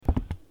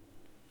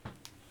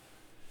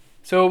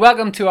So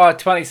welcome to our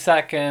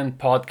 22nd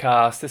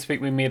podcast. This week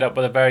we meet up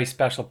with a very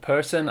special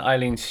person,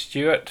 Eileen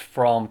Stewart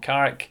from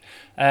Craic.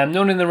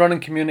 Known in the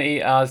running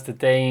community as the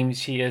Dame,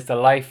 she is the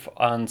life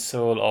and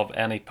soul of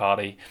any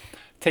party.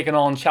 Taking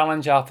on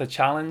challenge after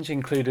challenge,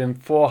 including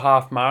 4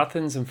 half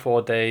marathons in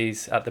 4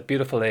 days at the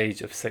beautiful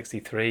age of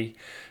 63.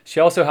 She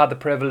also had the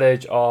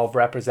privilege of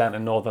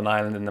representing Northern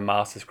Ireland in the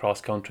Masters cross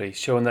country,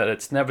 showing that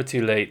it's never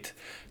too late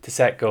to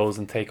set goals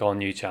and take on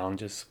new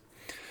challenges.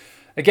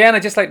 Again,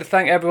 I'd just like to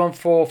thank everyone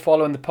for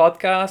following the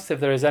podcast. If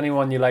there is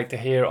anyone you'd like to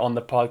hear on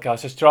the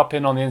podcast, just drop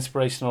in on the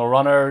Inspirational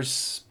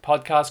Runners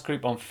podcast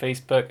group on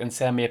Facebook and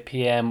send me a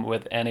PM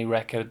with any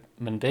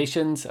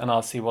recommendations and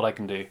I'll see what I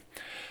can do.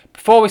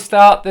 Before we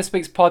start, this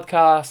week's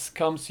podcast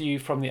comes to you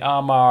from the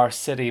Armagh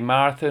City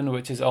Marathon,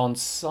 which is on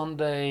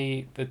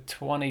Sunday the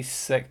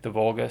 26th of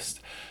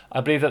August.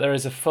 I believe that there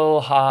is a full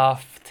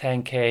half,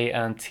 10k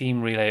and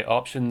team relay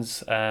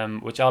options,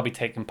 which I'll be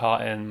taking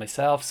part in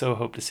myself, so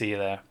hope to see you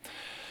there.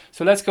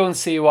 So let's go and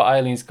see what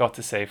Eileen's got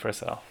to say for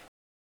herself.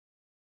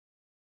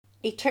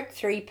 He took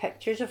 3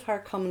 pictures of her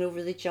coming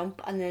over the jump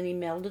and then he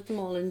melded them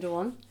all into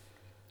one.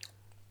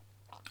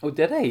 Oh,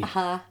 did he?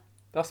 Uh-huh.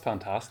 That's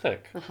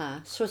fantastic.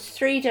 So it's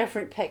 3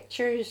 different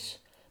pictures,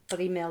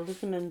 but he melded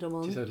them into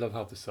one. Jeez, I'd love to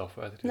have the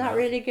software to do Isn't that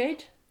really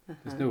good?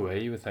 There's no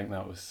way you would think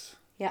that was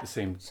the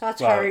same. So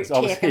that's well, her it's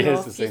obviously taking is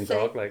off, the same you see?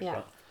 dog,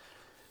 Yeah.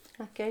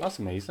 Not good. That's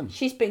amazing.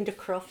 She's been to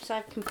Crufts.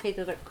 I've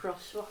competed at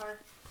Crufts with her.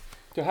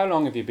 So how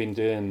long have you been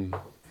doing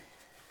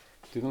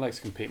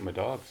like competing with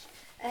dogs?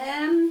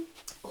 Oh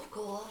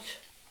God,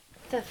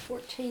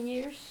 14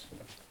 years,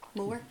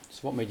 more. So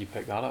what made you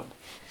pick that up?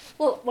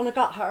 Well, when I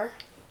got her,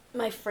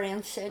 my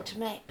friend said to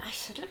me, I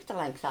said, look at the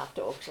length of that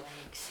dog's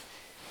legs.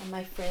 And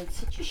my friend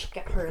said, you should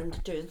get her into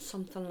doing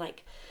something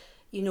like,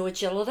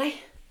 agility.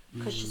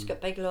 Because she's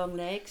got big long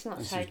legs and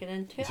that's how I get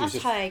into it. That's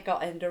how I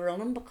got into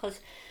running,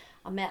 because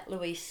I met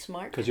Louise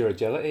Smart. Because your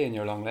agility and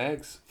your long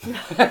legs?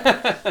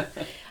 I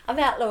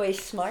met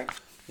Louise Smart.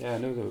 Yeah,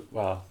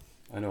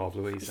 I know of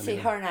Louise. See,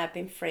 her and I have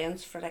been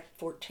friends for like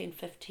 14,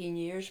 15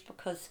 years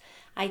because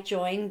I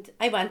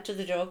went to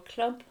the dog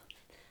club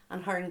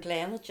and her and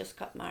Glenn had just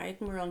got married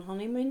and were on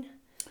honeymoon.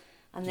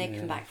 And they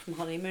came back from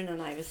honeymoon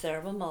and I was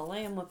there with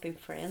Molly and we've been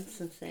friends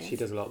since then. She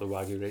does a lot of the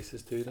waggy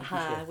races too, doesn't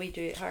she? We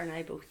do. Her and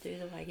I both do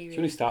the waggy races. She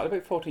only started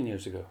about 14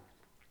 years ago.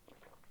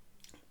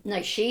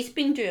 Now she's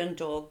been doing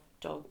dog,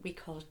 we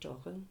call it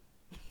dogging.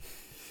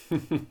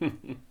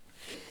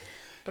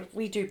 But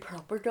we do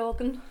proper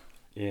dogging.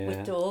 Yeah.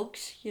 With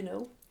dogs,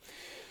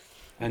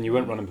 And you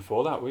weren't running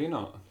before that, were you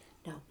not?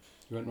 No.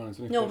 You weren't running?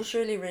 No, I was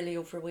really, really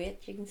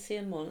overweight. You can see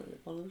in one of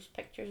those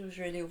pictures, I was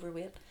really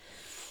overweight.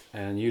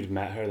 And you'd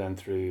met her then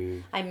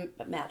through... I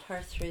met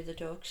her through the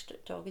dog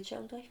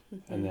agility.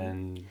 Mm-hmm. And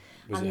then,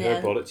 was it her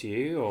who brought it to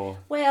you, or...?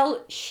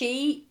 Well,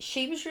 she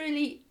was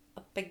really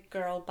a big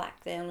girl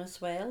back then as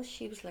well.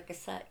 She was like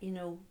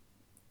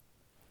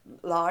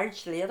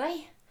large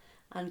lady.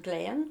 And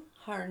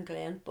her and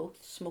Glenn,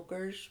 both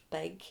smokers,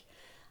 big.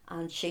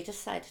 And she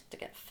decided to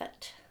get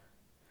fit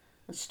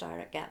and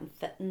started getting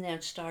fit and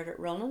then started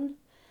running.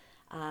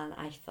 And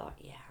I thought,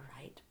 yeah,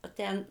 right. But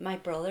then my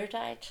brother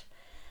died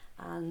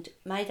and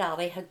my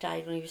daddy had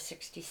died when he was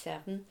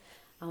 67.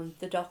 And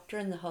the doctor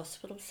in the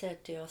hospital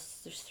said to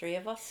us, there's 3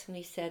 of us. And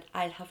he said,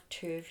 I'll have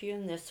 2 of you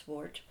in this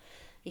ward.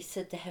 He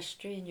said, the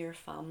history in your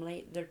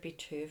family, there'd be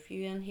 2 of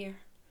you in here.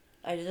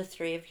 Out of the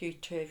 3 of you,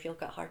 2 of you'll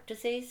get heart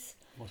disease.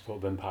 What sort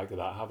of impact did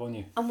that have on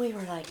you? And we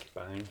were like,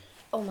 bang.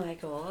 Oh my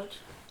God.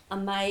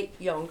 And my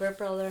younger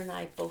brother and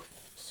I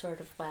both sort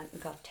of went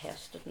and got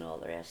tested and all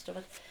the rest of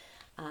it.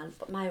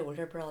 But my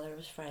older brother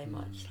was very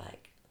much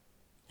like,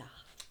 nah,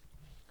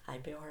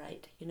 I'd be all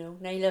right,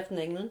 Now he lived in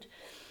England.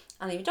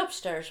 And he went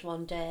upstairs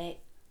one day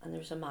and there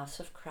was a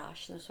massive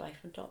crash and his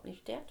wife went up and he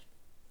was dead,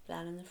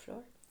 lying on the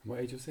floor. What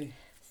age was he?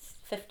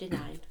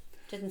 59.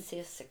 Didn't see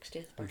his 60th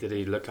birthday. And did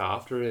he look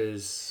after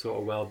his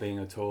sort of well-being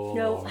at all?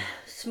 No, or?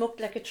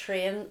 Smoked like a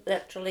train,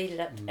 literally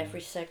lit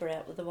every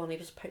cigarette with the one he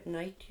was putting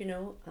out,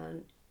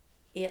 and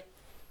ate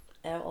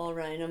all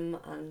around him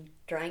and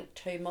drank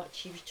too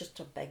much. He was just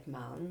a big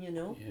man,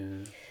 Yeah.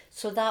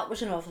 So that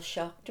was an awful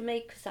shock to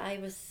me because I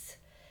was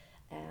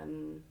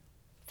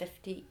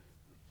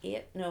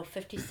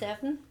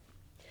 57.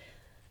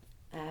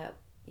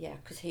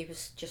 Because he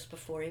was just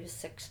before he was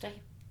 60.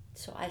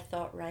 So I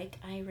thought, right,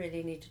 I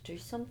really need to do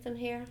something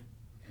here.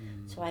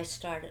 So I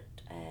started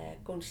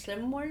going to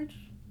Slim World,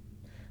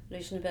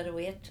 losing a bit of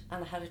weight,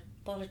 and I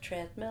bought a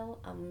treadmill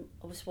and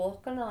I was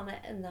walking on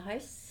it in the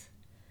house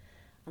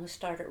and I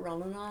started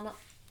running on it.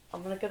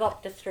 And when I got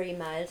up to 3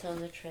 miles on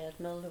the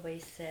treadmill,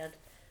 Louise said,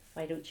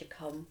 why don't you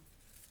come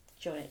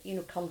join,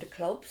 come to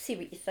club, see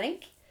what you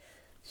think.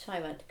 So I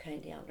went to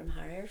County Antrim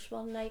Harriers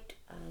one night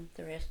and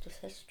the rest was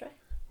history.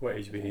 What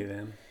age were you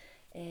then?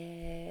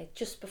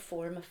 Just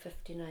before my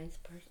 59th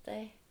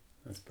birthday.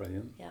 That's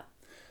brilliant. Yeah.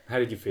 How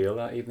did you feel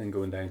that evening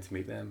going down to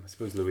meet them? I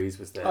suppose Louise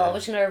was there. Oh, I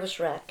was a nervous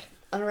wreck.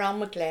 And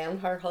around with Glenn,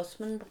 her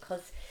husband,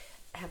 because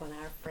I have one of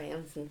our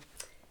friends and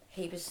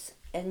he was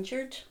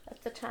injured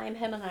at the time.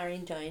 Him and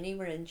Eileen Downey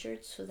were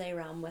injured, so they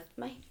ran with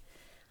me.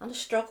 And I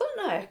struggle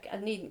now. I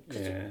need, cause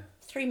Yeah.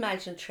 3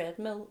 miles on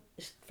treadmill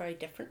is very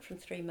different from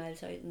 3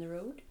 miles out in the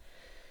road.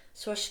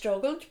 So I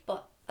struggled,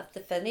 but at the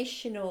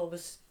finish, I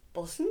was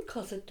buzzing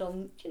because I'd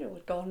done,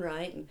 I'd gone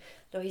right. And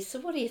Louise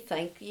said, what do you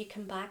think? You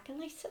come back?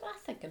 And I said, I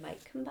think I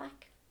might come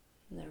back.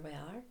 And there we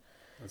are.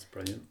 That's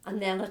brilliant.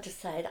 And then I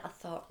decided, I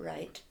thought,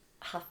 right,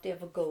 I have to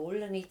have a goal.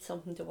 I need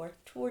something to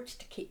work towards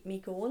to keep me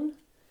going.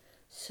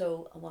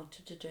 So I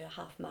wanted to do a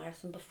half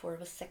marathon before I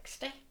was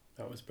 60.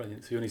 That was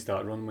brilliant. So you only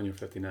started running when you were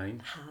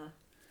 59?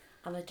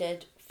 And I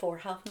did 4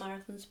 half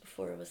marathons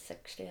before I was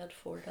 60. I had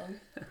 4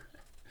 done.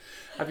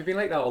 Have you been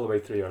like that all the way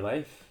through your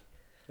life?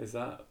 Is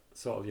that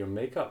sort of your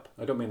makeup?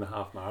 I don't mean the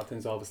half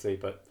marathons, obviously,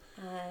 but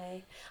I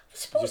you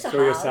suppose just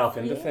throw yourself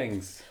into yeah.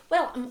 things.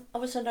 Well, I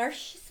was a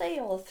nurse, you say,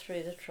 all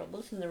through the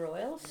Troubles and the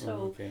Royals,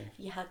 so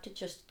you had to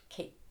just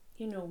keep,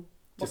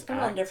 Just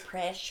working under act.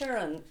 pressure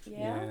and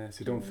So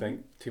you don't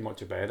think too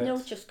much about it.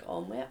 No, just go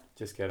on with it.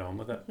 Just get on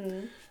with it.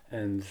 Mm-hmm.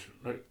 And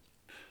like,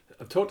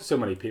 I've talked to so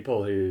many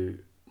people who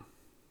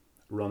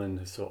running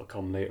has sort of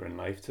come later in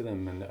life to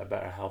them and a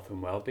better health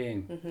and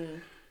well-being. Mm-hmm.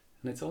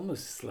 And it's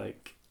almost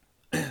like,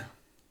 I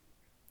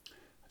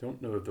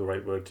don't know if the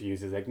right word to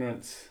use is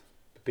ignorance,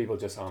 but people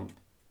just aren't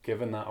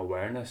given that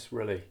awareness,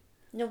 really.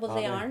 No, well,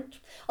 they aren't.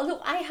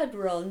 Although I had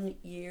run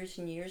years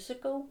and years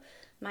ago.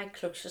 My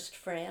closest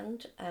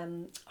friend,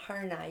 her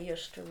and I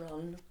used to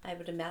run. I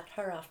would have met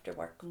her after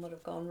work and would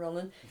have gone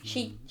running.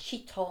 Mm-hmm. She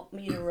taught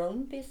me to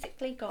run,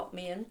 basically, got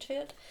me into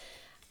it.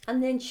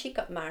 And then she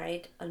got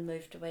married and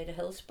moved away to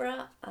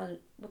Hillsborough, and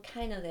we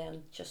kind of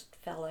then just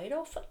fell out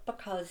of it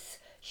because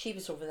she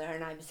was over there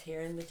and I was here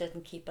and we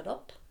didn't keep it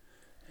up.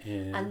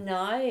 Yeah. And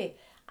now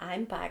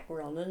I'm back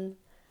running,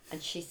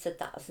 and she said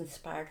that has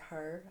inspired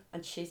her,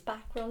 and she's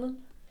back running.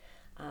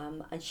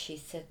 And she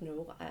said,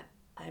 no,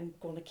 I'm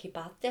going to keep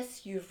at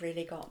this. You've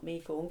really got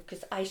me going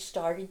because I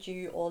started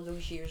you all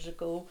those years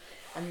ago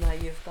and now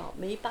you've got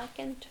me back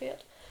into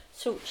it.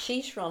 So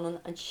she's running,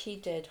 and she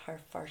did her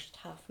first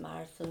half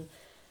marathon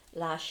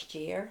last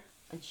year,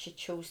 and she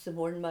chose the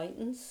Mourne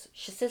Mountains.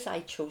 She says I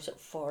chose it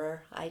for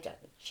her. I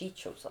didn't. She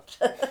chose it.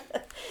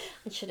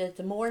 And she did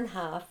the Mourne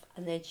half,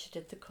 and then she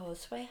did the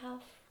Causeway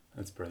half.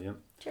 That's brilliant.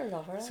 Dear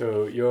lover.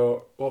 So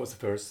what was the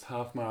first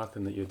half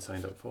marathon that you'd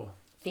signed up for?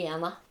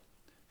 Vienna.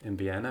 In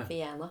Vienna?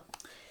 Vienna.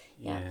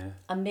 Yeah.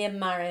 And me and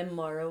Marion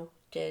Morrow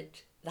did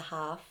the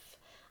half,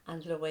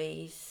 and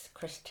Louise,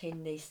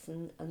 Christine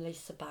Neeson and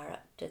Lisa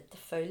Barrett did the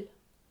full.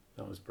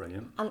 That was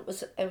brilliant. And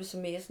it was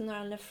amazing.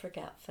 I'll never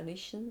forget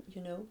finishing,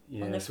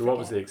 Yeah, so what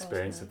was the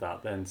experience of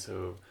that then?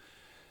 So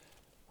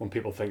when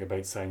people think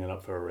about signing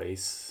up for a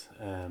race,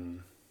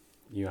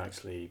 you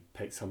actually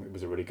picked something that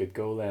was a really good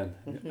goal then,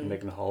 and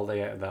making a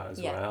holiday out of that as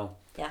well.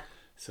 Yeah.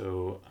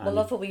 So we'll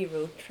love a wee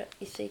road trip,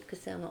 you see, because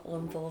then it'll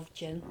involve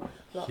gin.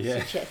 Lots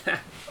of gin.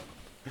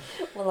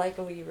 We'll like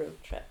a wee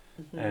road trip.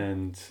 Mm-hmm.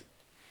 And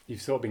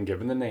you've sort of been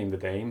given the name The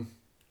Dame.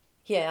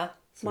 Yeah.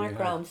 So Mark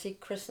Ramsey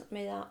christened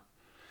me that.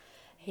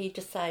 He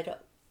decided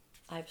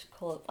I was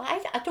called...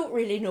 I don't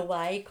really know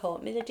why he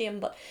called me The Dame,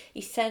 but he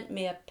sent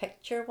me a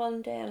picture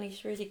one day, and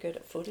he's really good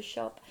at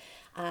Photoshop.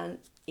 And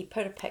he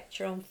put a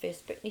picture on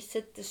Facebook, and he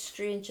said, the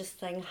strangest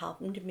thing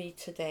happened to me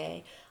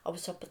today. I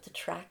was up at the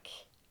track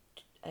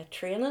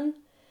training,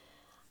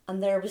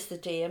 and there was the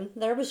Dame.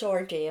 There was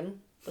our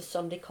Dame with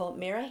somebody called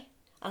Mary.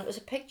 And it was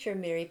a picture of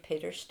Mary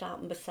Peters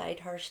standing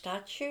beside her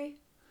statue.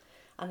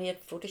 And he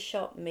had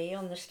photoshopped me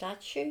on the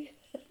statue.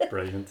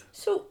 Brilliant.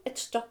 So it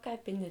stuck.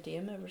 I've been the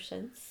Dame ever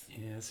since.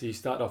 Yeah, so you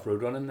started off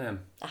road running then.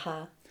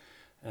 Uh-huh.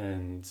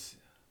 And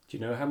do you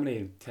know how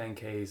many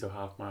 10Ks or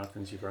half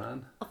marathons you've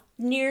ran?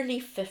 Nearly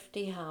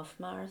 50 half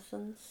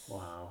marathons.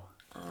 Wow.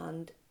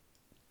 And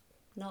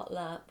not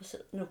that,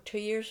 2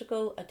 years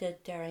ago I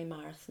did Derry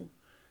Marathon.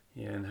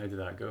 Yeah, and how did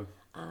that go?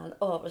 And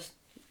it was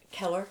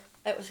killer.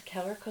 It was a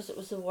killer because it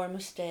was the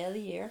warmest day of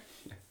the year.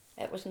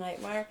 It was a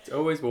nightmare. It's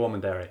always warm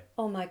in Derry.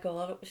 Oh my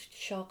God, it was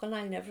shocking.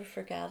 I'll never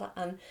forget it.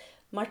 And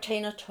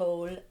Martina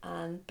Toll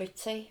and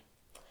Bootsy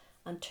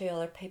and 2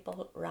 other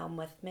people ran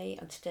with me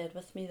and stayed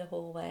with me the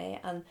whole way.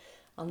 And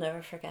I'll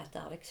never forget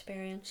that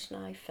experience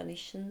now,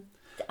 finishing.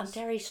 And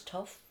Derry's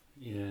tough.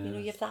 Yeah.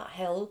 You have that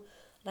hill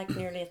like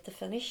nearly at the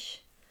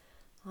finish.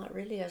 It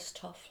really is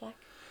tough, like.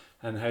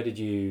 And how did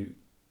you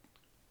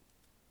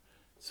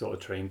sort of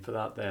train for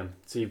that then?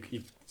 So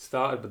you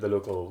started with the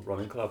local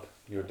running club.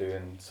 You were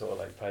doing sort of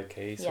like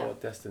 5K sort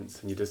of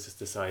distance, and you just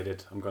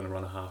decided, I'm going to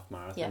run a half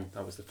marathon. Yeah.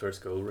 That was the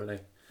first goal, really.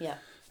 Yeah.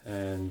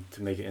 And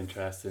to make it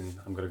interesting,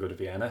 I'm going to go to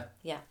Vienna.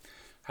 Yeah.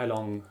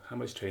 How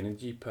much training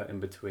did you put in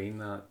between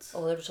that?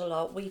 Oh, there was a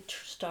lot. We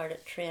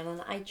started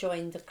training. I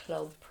joined the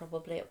club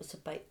probably, it was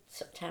about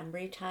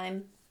September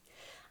time,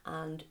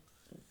 and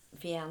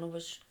Vienna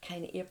was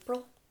kind of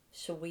April,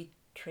 so we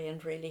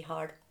trained really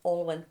hard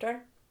all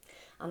winter.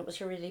 And it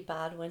was a really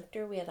bad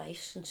winter. We had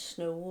ice and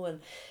snow,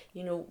 and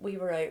we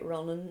were out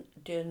running,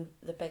 doing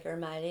the bigger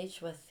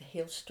mileage with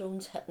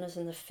hailstones hitting us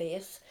in the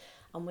face.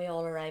 And we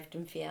all arrived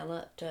in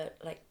Vienna to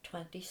like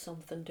 20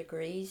 something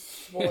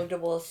degrees, wall to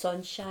wall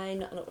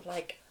sunshine, and it was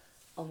like,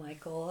 oh my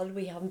God,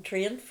 we haven't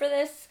trained for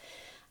this.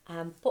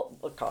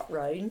 But we got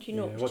round, you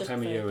know. Yeah, It was what just time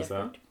of very year was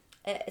that?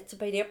 different. It's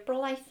about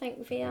April, I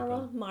think, Vienna,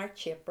 April.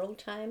 March, April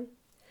time.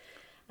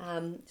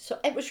 So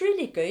it was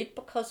really good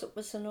because it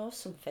was an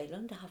awesome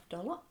feeling to have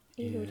done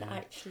it, you know, to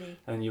actually.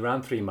 And you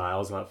ran 3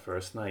 miles on that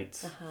first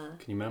night. Uh-huh.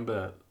 Can you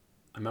remember?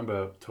 I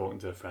remember talking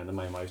to a friend of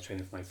mine when I was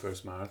training for my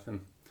first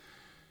marathon.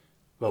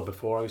 Well,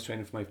 before I was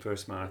training for my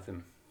first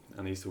marathon,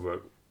 and he used to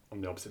work on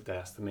the opposite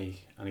desk to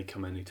me, and he'd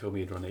come in, he told me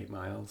he'd run 8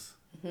 miles.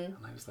 And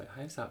I was like,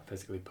 how is that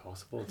physically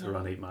possible to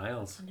run 8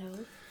 miles? I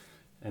know.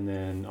 And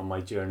then on my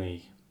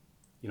journey,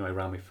 you know, I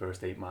ran my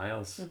first 8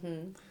 miles.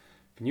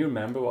 Can you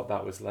remember what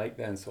that was like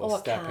then? Sort of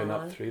stepping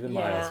up through the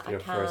miles for your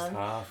first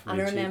half.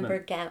 And I remember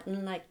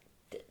getting like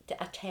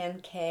a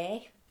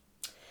 10k,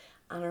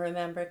 and I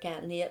remember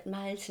getting 8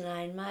 miles,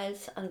 9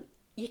 miles, and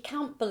you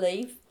can't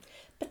believe.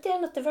 But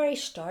then at the very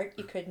start,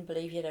 you couldn't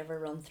believe you'd ever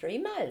run 3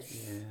 miles.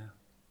 Yeah.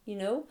 You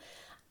know.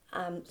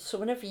 So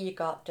whenever you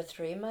got to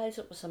 3 miles,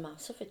 it was a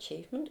massive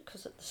achievement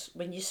because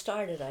when you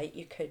started out,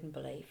 you couldn't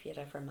believe you'd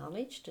ever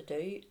managed to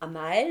do a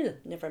mile,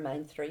 never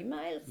mind 3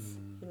 miles,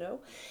 you know.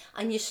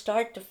 And you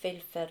start to feel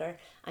fitter,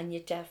 and you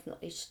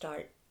definitely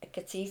start, it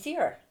gets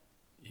easier,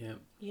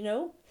 you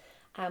know.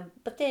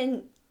 But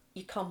then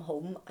you come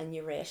home and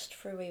you rest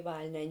for a wee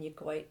while, and then you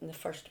go out and the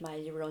first mile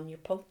you run, you're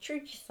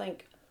punctured. You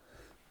think,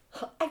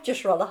 I've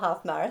just run a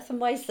half marathon,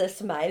 why is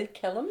this mile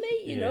killing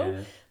me, you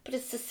know? But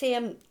it's the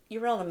same, you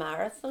run a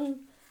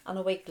marathon and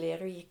a week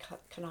later you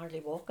can hardly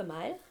walk a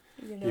mile,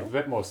 you know? You've a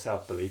bit more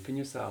self-belief in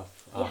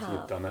yourself after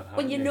you've done it, haven't you?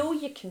 Well, you know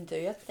you can do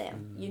it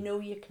then. You know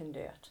you can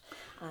do it.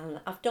 And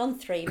I've done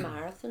 3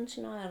 marathons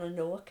now, and I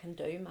know I can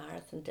do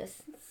marathon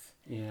distance.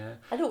 Yeah.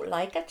 I don't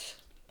like it,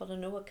 but I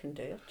know I can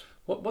do it.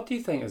 What do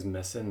you think is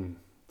missing?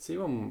 See,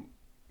 when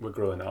we're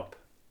growing up,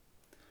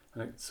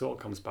 and it sort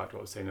of comes back to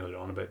what I was saying earlier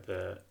on about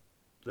the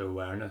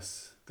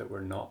awareness that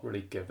we're not really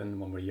given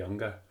when we're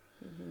younger.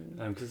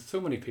 Because so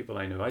many people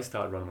I know, I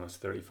started running when I was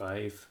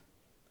 35.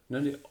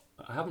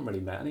 I haven't really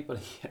met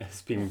anybody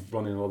who's been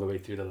running all the way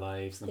through their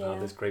lives and have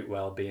had this great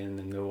well-being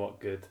and know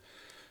what good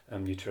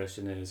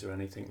nutrition is or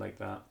anything like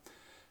that.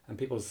 And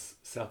people's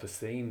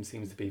self-esteem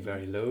seems to be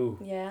very low.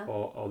 Yeah.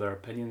 Or their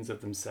opinions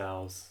of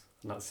themselves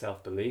and that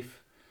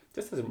self-belief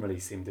just doesn't really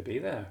seem to be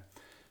there.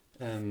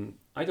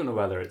 I don't know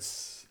whether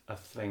it's a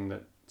thing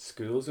that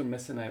schools are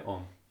missing out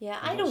on. Yeah,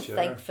 I don't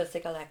think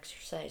physical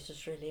exercise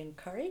is really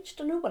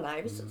encouraged. I know when I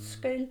was at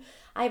school,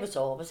 I was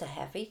always a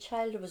heavy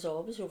child. I was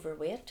always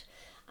overweight.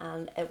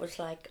 And it was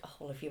like, oh,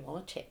 well, if you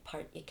want to take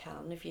part, you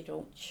can. If you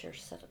don't, sure,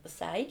 sit at the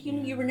side. You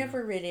know, you were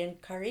never really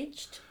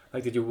encouraged.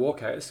 Like, did you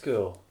walk out of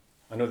school?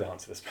 I know the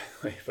answer to this, by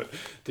the way, but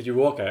did you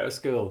walk out of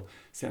school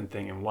sitting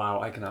thinking, wow,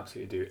 I can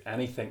absolutely do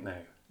anything now?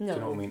 No. Do you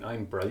know what I mean?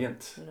 I'm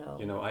brilliant. No.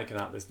 You know,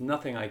 there's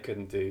nothing I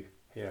couldn't do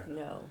here.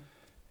 No.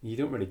 You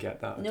don't really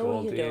get that at No,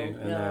 all, you do don't, you?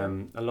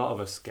 And a lot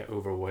of us get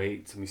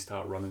overweight and we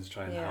start running to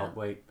try and help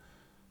weight.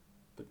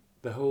 But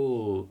the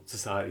whole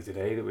society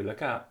today that we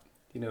look at,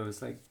 you know,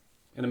 it's like,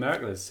 in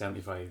America there's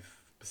 75%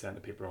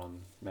 of people are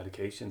on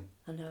medication.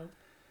 I know.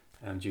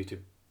 Due to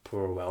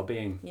poor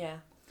well-being. Yeah.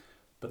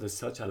 But there's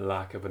such a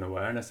lack of an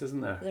awareness,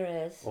 isn't there?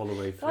 There is. All the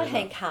way through. I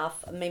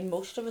think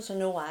most of us, I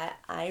know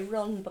I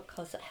run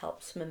because it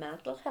helps my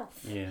mental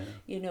health. Yeah.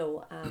 You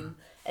know,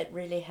 it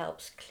really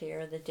helps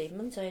clear the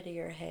demons out of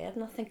your head.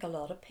 And I think a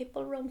lot of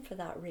people run for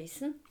that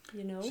reason,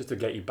 you know. It's just to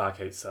get you back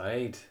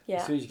outside. Yeah.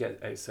 As soon as you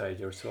get outside,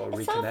 you're sort of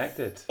It's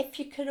reconnected. If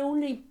you could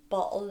only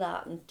bottle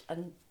that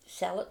and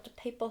sell it to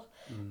people,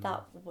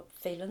 that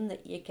feeling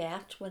that you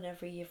get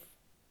whenever you've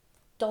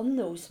done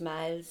those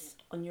miles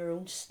on your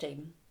own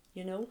steam,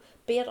 you know,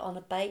 be it on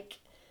a bike,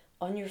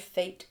 on your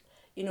feet,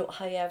 you know,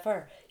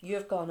 however,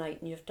 you've gone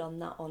out and you've done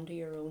that under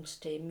your own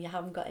steam. You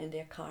haven't got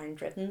into a car and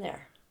driven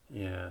there.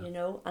 Yeah. You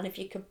know, and if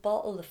you could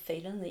bottle the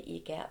feeling that you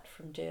get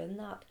from doing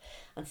that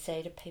and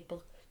say to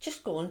people,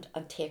 just go and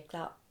take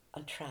that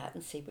and try it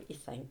and see what you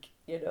think,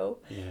 you know,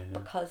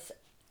 because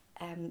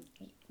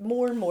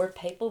more and more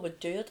people would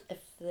do it if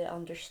they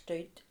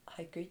understood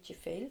how good you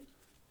feel.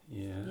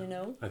 Yeah. You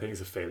know? I think it's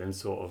a feeling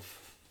sort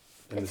of...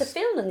 It's a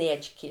feeling in the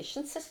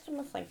education system,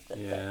 I think, that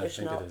there's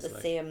not the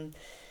like... same...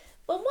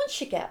 Well, once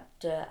you get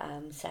to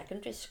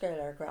secondary school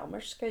or grammar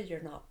school,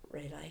 you're not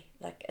really...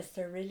 Like, is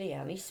there really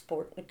any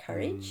sport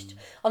encouraged?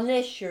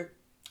 Unless you're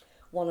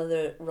one of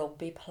the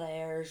rugby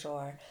players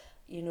or,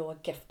 you know, a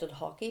gifted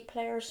hockey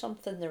player or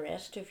something, the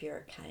rest of you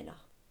are kind of...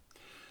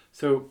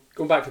 So,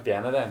 going back to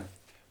Vienna then,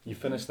 you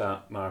finished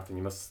that marathon,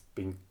 you must have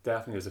been,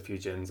 definitely there's a few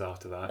gins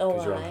after that,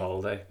 because you're on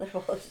holiday. There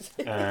was.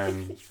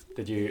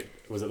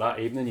 Was it that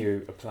evening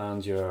you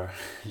planned your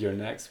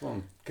next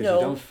one? Because No.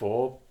 you've done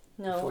 4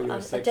 before you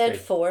were 60. I did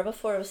 4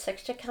 before I was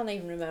 60. I can't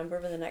even remember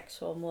where the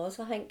next one was.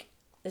 I think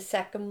the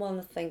second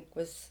one,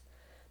 was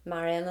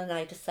Marianne and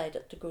I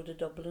decided to go to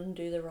Dublin and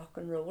do the rock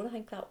and roll. I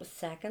think that was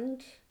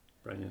second.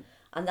 Brilliant.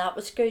 And that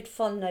was good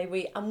fun. Now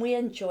we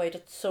enjoyed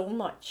it so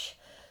much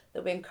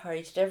that we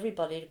encouraged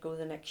everybody to go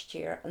the next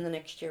year, and the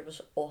next year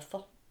was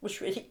awful. It was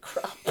really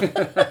crap.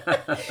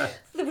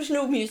 There was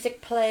no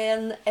music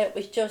playing. It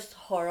was just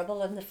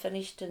horrible, and they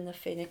finished in the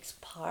Phoenix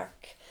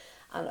Park,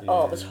 and it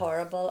was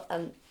horrible.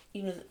 And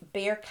you know,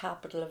 beer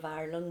capital of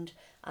Ireland,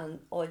 and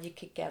all you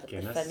could get at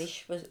Guinness. the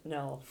finish was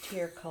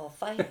tier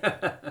coffee.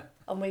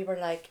 And we were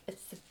like,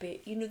 it's the beer,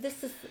 you know,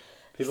 this is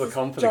People this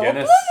come is for the Dublin,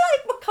 Guinness.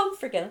 like we come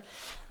for Guinness.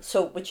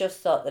 So we just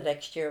thought the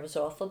next year was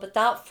awful, but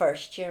that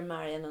first year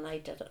Marion and I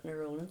did it on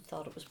our own and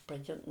thought it was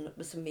brilliant and it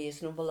was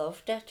amazing and we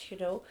loved it, you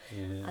know.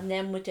 Yeah. And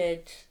then we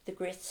did the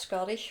Great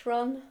Scottish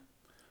Run.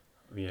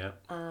 Yeah.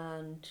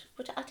 And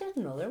I did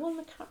another one.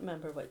 I can't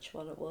remember which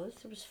one it was.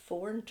 There was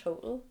 4 in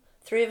total.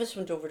 3 of us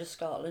went over to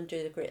Scotland to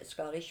do the Great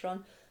Scottish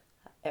Run.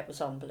 It was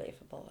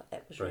unbelievable.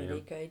 It was Brilliant.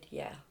 really good.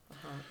 Yeah,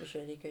 it was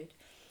really good.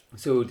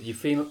 So do you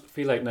feel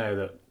like now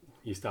that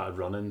you started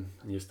running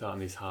and you're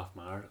starting these half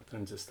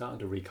marathons, it's starting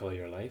to recolour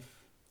your life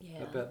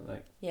Yeah. a bit?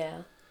 Like,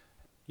 Yeah.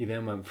 you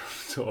then went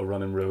from sort of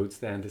running roads,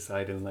 then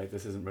deciding like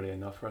this isn't really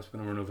enough for us. We're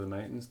going to run over the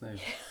mountains now.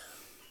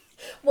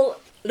 Well,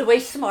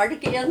 Louise Smart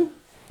again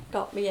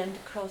got me into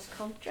cross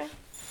country.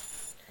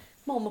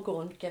 Mum will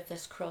go and give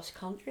this cross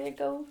country a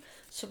go.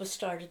 So we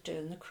started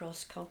doing the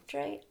cross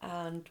country,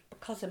 and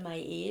because of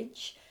my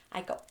age,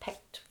 I got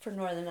picked for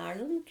Northern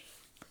Ireland,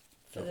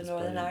 for That the was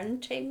Northern brilliant.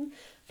 Ireland team,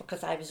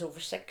 because I was over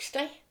 60.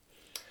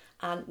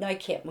 And now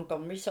Kate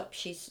Montgomery's up.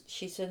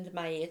 She's into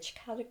my age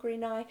category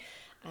now.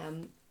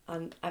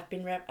 And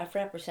I've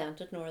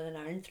represented Northern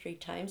Ireland 3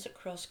 times at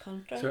cross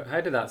country. So how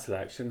did that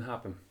selection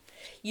happen?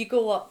 You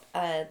go up,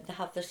 they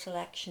have the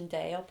selection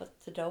day up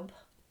at the Dub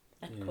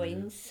at Yeah.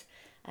 Queen's,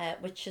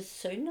 which is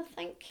soon, I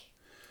think.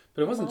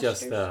 But it wasn't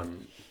Masters.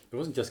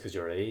 just because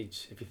your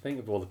age. If you think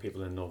of all the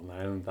people in Northern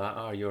Ireland that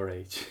are your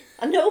age.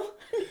 I know,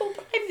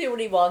 but I'm the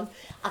only one.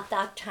 At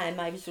that time,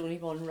 I was the only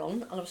one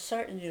running, and I was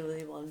certainly the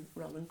only one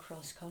running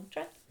cross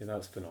country. Yeah,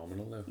 that's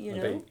phenomenal though. You I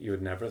know? bet you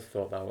would never have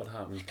thought that would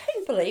happen.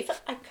 Couldn't believe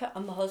it.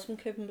 And my husband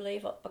couldn't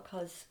believe it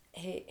because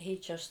he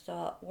just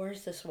thought,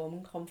 where's this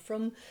woman come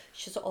from?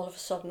 She's all of a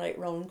sudden out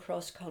running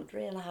cross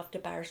country and I have to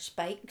bear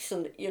spikes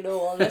and, you know,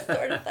 all this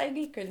sort of thing.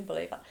 He couldn't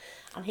believe it.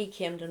 And he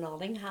came to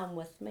Nottingham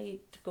with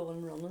me to go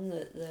and run in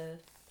the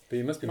But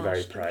you must be very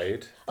Masters.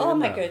 proud. Oh doing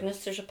my that.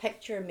 goodness, there's a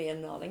picture of me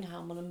in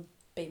Nottingham and I'm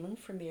beaming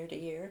from ear to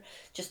ear.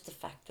 Just the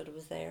fact that it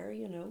was there,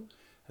 you know.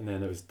 And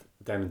then it was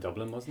down in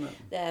Dublin, wasn't it?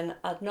 Then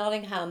at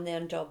Nottingham,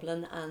 then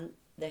Dublin, and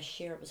this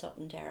year it was up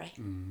in Derry.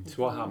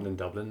 So what happened in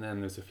Dublin then?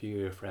 There's a few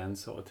of your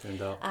friends sort of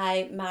turned up.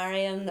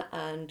 Marion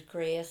and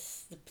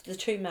Grace, the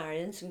 2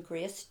 Marions and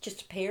Grace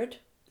just appeared.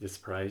 They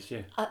surprised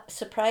you.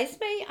 Surprised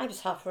me. I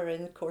was halfway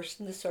around the course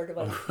and they sort of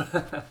went.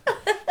 I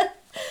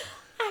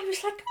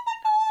was like,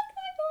 oh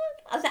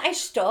my God. And I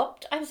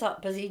stopped. I was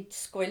that busy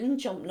squealing,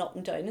 jumping up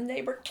and down, and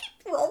they were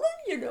keep running,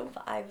 you know.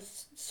 But I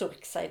was so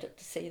excited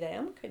to see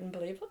them. Couldn't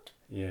believe it.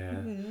 Yeah.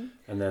 Mm-hmm.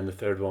 And then the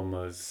third one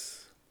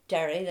was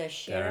Derry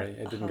this year. Derry.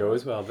 It didn't go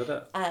as well, did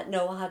it?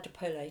 No, I had to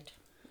pull out.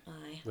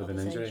 I With was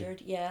an injury?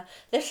 injured. Yeah,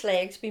 this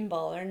leg's been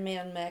bothering me,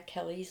 and my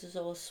Achilles is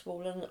all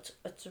swollen.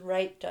 It's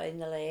right down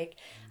the leg,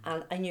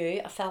 and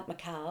I felt my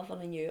calf,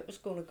 and I knew it was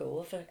going to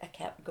go if I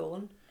kept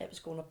going. It was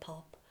going to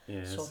pop.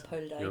 Yes. So I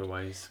pulled You're out.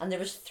 wise. And there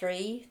was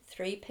three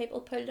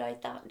people pulled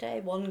out that day.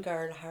 One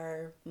girl,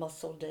 her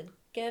muscle did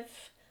give.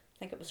 I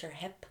think it was her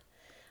hip,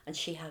 and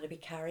she had to be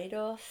carried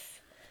off.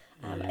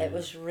 Yeah. It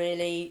was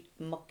really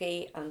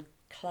mucky and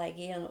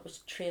claggy, and it was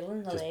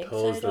trailing the Just legs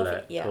pulls out the of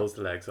it. Yeah. pulls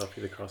the legs off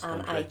you the cross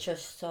And country. I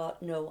just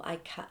thought, no, I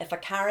can't. If I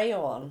carry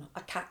on,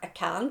 I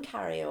can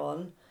carry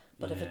on.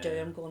 But if I do,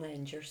 Yeah. I'm going to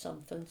injure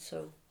something.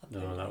 So I No,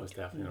 pulled that out. was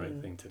definitely the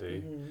right thing to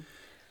do.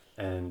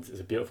 Mm-hmm. And it's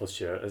a beautiful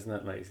shirt, isn't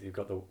it? Like you've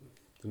got the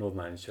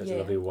Northern Ireland shirt, it's a Yeah.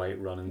 lovely white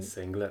running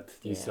singlet.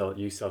 You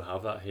Yeah. still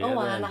have that here.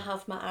 Oh, then? and I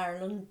have my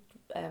Ireland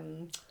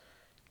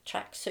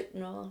tracksuit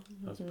and all.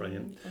 That's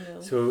brilliant. I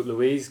know. So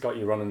Louise got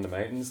you running the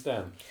mountains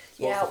then.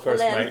 So what's the first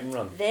then, mountain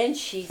run? Then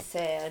she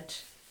said,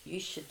 you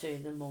should do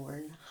the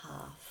Mourne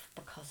half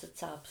because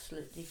it's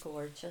absolutely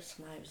gorgeous.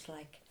 And I was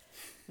like,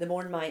 the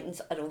Mourne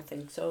Mountains, I don't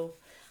think so.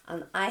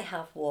 And I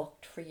have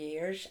walked for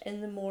years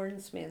in the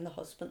Mournes, me and the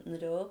husband and the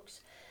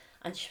dogs.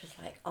 And she was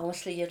like,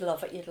 honestly, you'd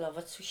love it, you'd love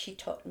it. So she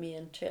took me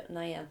into it and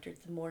I entered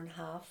the Mourne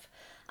half.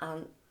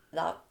 And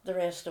the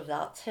rest of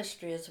that's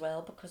history as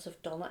well because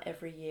I've done it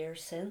every year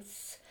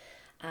since.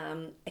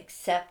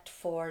 Except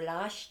for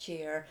last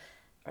year,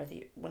 or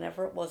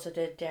whenever it was I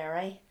did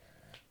Derry,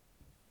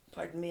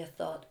 pardon me, I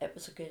thought it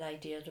was a good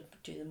idea to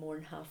do the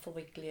Mourne half a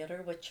week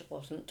later, which it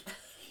wasn't.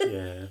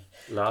 Yeah.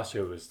 Last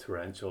year it was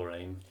torrential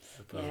rain,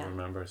 if I Yeah.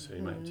 remember, so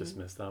you might have just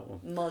missed that one.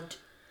 Mud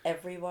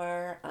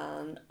everywhere,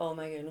 and oh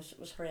my goodness, it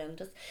was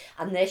horrendous.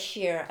 And this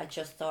year I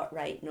just thought,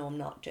 right, no, I'm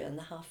not doing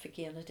the half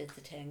again. I did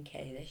the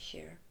 10k this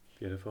year.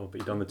 Beautiful. But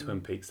you've done the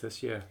Twin Peaks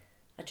this year.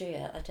 I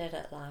did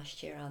it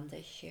last year and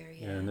this year,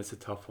 Yeah, and it's a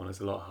tough one. It's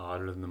a lot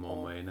harder than the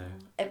one way now.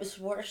 It was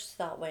worse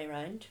that way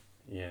round.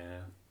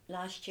 Yeah.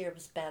 Last year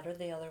was better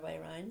the other way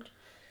round.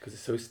 Because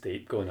it's so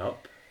steep going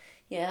up.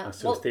 Yeah. And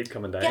so steep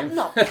coming down. Getting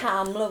up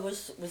Camla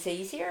was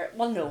easier.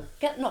 Well, no,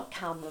 getting up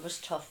Camla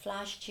was tough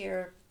last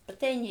year.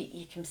 But then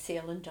you came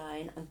sailing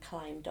down and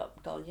climbed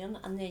up Gullion,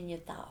 and then you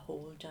had that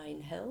whole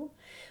downhill.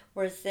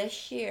 Whereas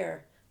this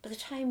year, by the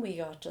time we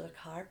got to the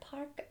car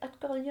park at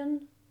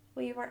Gullion,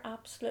 We were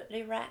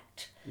absolutely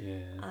wrecked.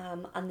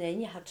 Yeah. And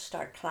then you had to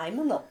start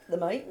climbing up the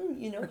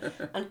mountain,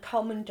 and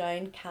coming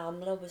down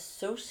Camla was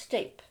so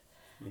steep,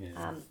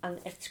 Yeah. and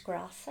it's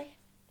grassy.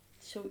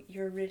 So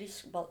you're really,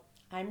 well,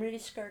 I'm really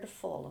scared of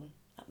falling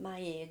at my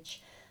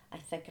age. I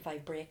think if I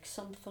break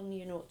something,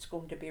 it's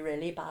going to be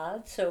really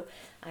bad. So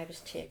I was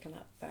taking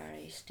it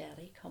very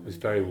steady coming It was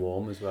very down.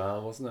 warm as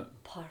well, wasn't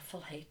it? Powerful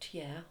heat,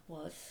 yeah, it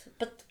was.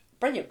 But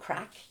brilliant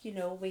crack,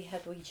 we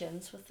had wee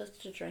gins with us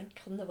to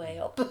drink on the way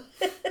up.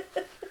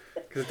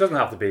 Because it doesn't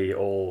have to be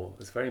all,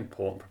 it's very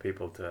important for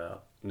people to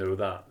know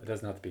that. It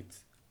doesn't have to be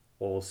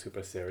all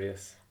super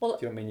serious. Well,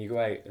 do you know what I mean? You go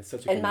out, it's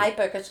such a in my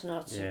book, it's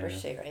not super Yeah.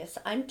 serious.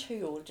 I'm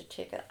too old to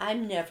take it.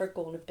 I'm never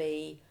going to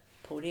be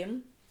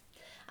podium.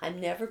 I'm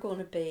never going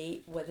to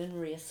be winning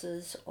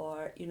races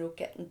or,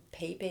 getting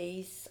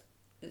PBs.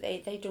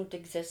 They don't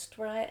exist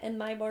in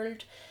my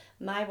world.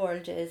 My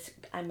world is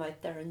I'm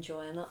out there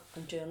enjoying it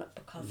and doing it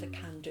because I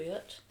can do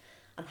it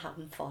and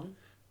having fun.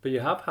 But you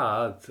have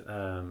had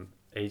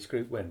age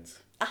group wins.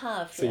 I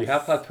have, So yes. you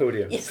have had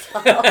podiums. Yes.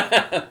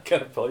 I'm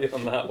going to pull you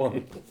on that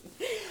one.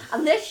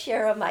 And this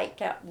year I might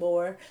get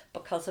more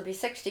because I'll be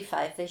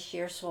 65 this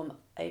year, so I'm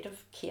out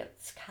of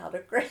Kate's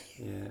category.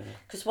 Yeah.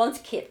 Because once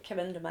Kate came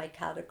into my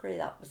category,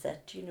 that was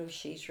it.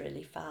 She's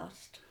really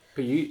fast.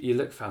 But you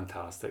look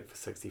fantastic for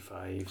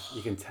 65.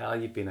 You can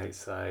tell you've been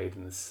outside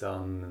in the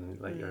sun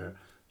and like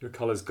your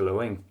colour's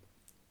glowing.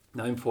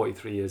 Now I'm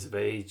 43 years of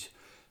age,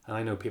 and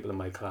I know people in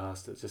my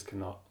class that just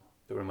cannot,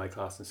 that were in my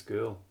class in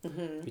school.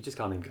 Mm-hmm. You just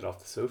can't even get off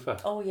the sofa.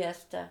 Oh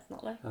yes,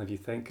 definitely. And if you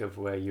think of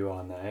where you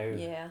are now,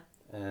 yeah.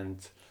 And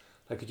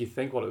like, could you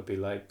think what it would be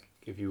like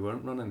if you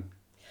weren't running?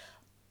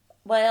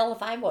 Well,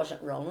 if I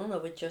wasn't running, I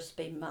would just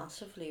be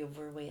massively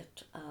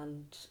overweight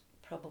and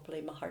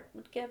probably my heart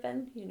would give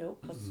in,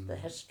 because the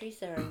history's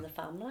there in the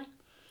family.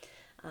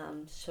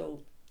 So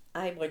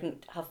I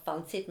wouldn't have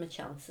fancied my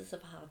chances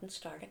if I hadn't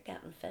started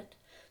getting fit.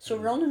 So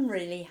running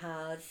really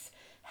has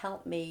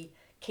helped me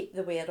keep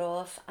the weight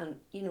off, and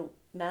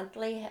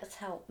mentally it's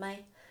helped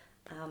me.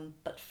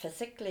 But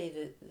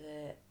physically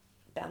the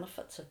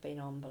benefits have been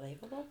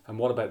unbelievable. And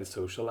what about the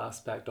social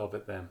aspect of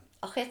it then?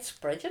 Oh, it's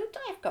brilliant.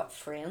 I've got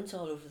friends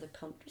all over the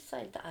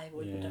countryside that I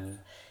wouldn't Yeah. have.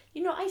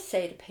 I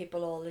say to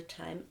people all the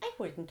time, I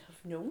wouldn't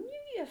have known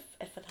you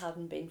if it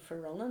hadn't been for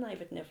running. I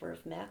would never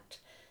have met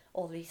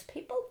all these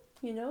people,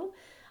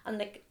 And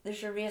like,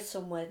 there's a race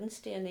on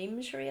Wednesday, an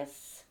Eames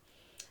race,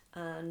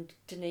 and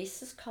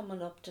Denise is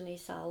coming up.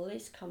 Denise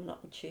Alley's coming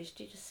up on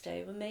Tuesday to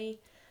stay with me.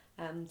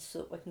 So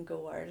that we can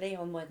go early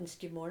on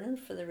Wednesday morning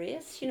for the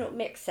race. It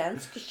makes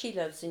sense because she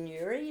lives in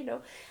Newry,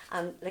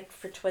 And like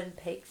for Twin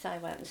Peaks, I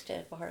went and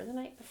stayed with her the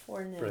night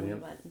before, and then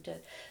Brilliant. we went and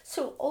did.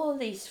 So all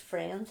these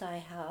friends I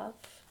have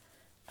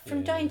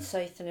from down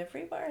south and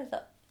everywhere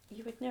that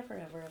you would never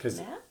ever have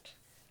met.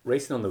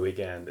 Racing on the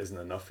weekend isn't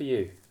enough for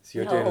you. So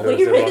you're No, doing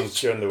loads of really runs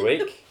during the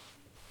week.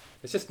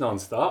 It's just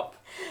non-stop.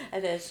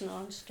 It is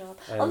non-stop.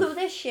 Although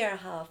this year I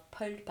have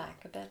pulled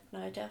back a bit,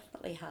 and I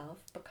definitely have,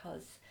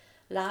 because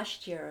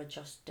last year I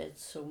just did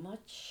so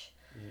much,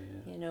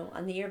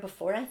 and the year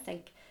before I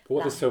think. But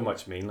what does so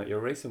much mean? Like, you're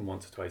racing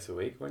once or twice a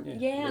week, weren't you?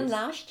 Yeah, and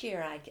last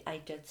year I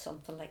did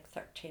something like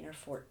 13 or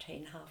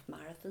 14 half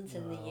marathons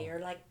in the year,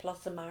 like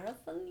plus a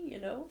marathon,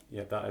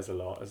 Yeah, that is a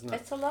lot, isn't it?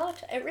 It's a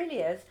lot, it really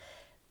is.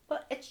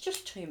 But it's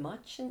just too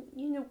much, and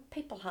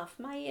people half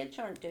my age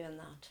aren't doing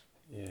that.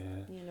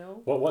 Yeah.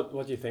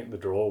 What do you think the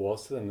draw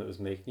was to them that was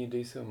making you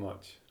do so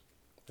much?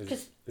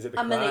 Because is it the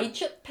I'm an craic?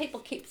 agent, people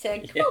keep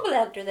saying, come on, we'll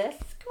enter this,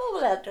 come on,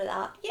 we'll enter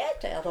that. Yeah,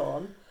 dead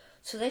on.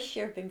 So this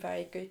year been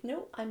very good.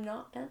 No, I'm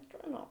not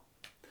entering it.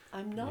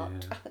 I'm not.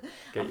 Yeah.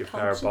 Get I'm your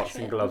pair of boxing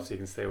concentrating. gloves so you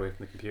can stay away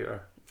from the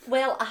computer.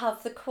 Well, I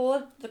have the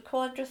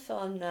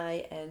quadrathon now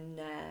in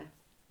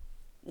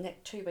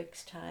next 2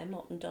 weeks' time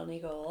up in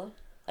Donegal.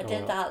 I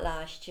did that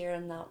last year,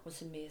 and that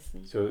was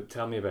amazing. So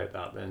tell me about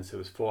that then. So it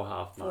was 4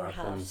 half Four marathons.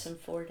 halves in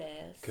 4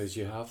 days. Because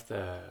you have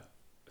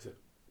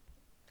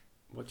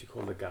what do you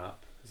call the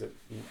gap? Is it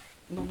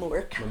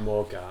Memorial.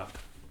 Gap?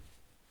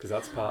 Because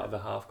that's part of the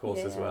half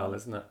course as well,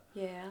 isn't it?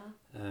 Yeah.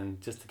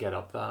 And just to get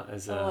up that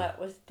is Oh, it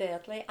was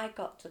deadly. I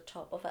got to the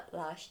top of it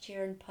last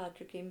year, and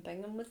Padraig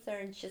Bingham was there,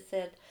 and she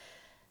said,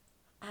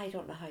 I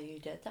don't know how you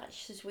did that.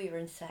 She says, we were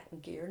in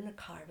second gear and the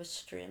car was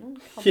straining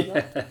coming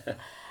up.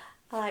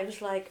 And I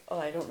was like, oh,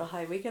 I don't know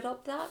how we get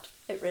up that.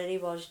 It really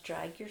was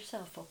drag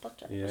yourself up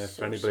it. It was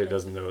for anybody who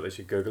doesn't know, they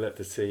should Google it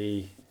to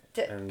see.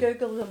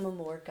 Google the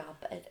Memorial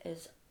Gap. It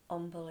is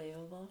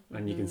unbelievable.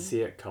 And you can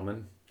see it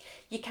coming.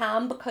 You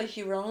can, because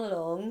you run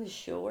along the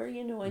shore,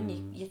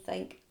 and you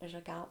think there's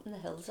a gap in the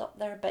hills up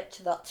there. I bet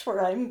you that's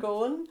where I'm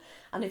going.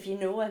 And if you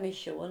know any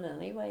showing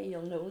anyway,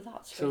 you'll know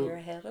that's where you're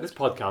headed. This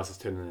podcast is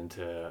turning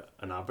into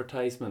an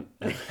advertisement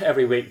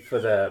every week for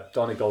the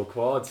Donegal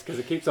Quads, because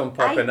it keeps on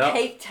popping up. I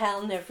keep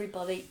telling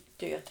everybody,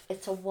 do it.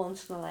 It's a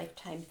once in a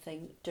lifetime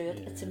thing. Do it.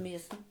 Yeah. It's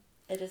amazing.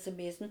 It is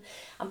amazing.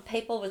 And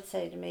people would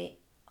say to me,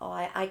 oh,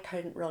 I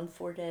couldn't run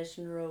 4 days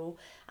in a row.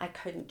 I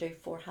couldn't do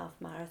 4 half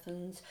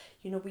marathons.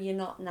 Were you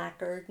not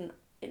knackered? And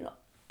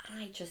And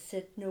I just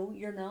said, no,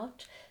 you're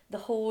not. The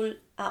whole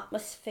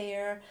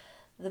atmosphere,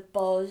 the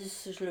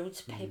buzz, there's loads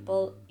of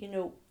people, you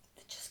know,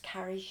 it just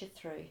carries you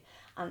through.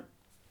 And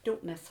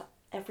don't miss it.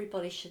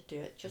 Everybody should do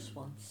it just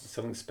once.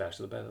 Something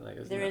special about it, like,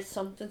 isn't There it? is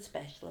something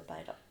special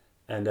about it.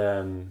 And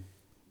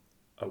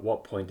at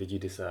what point did you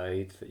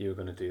decide that you were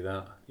going to do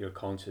that? You're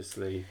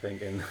consciously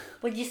thinking.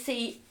 Well, you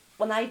see,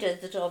 when I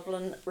did the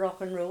Dublin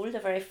Rock and Roll, the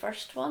very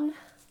first one,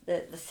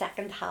 the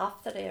second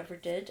half that I ever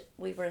did,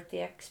 we were at the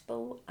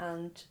expo,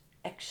 and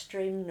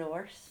Extreme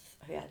North,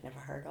 who I'd never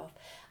heard of,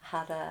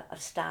 had a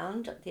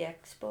stand at the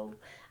expo,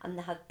 and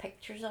they had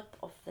pictures up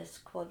of this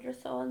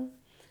quadrathon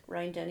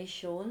round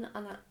Inishowen,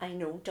 and I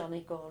know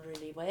Donegal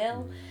really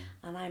well,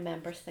 and I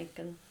remember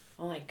thinking,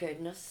 oh my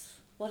goodness,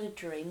 what a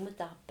dream would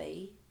that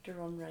be, to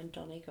run round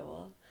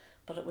Donegal.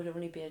 But it would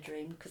only be a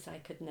dream because I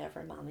could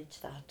never manage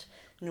that,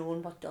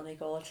 knowing what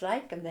Donegal's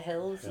like, and the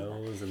hills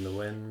And the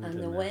wind. and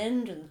the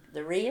wind and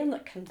the rain.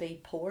 It can be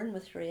pouring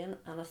with rain,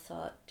 and I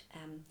thought,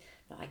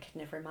 no, I could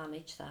never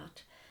manage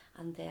that.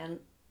 And then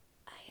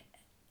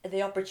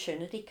the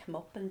opportunity came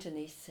up, and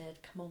Denise said,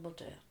 come on, we'll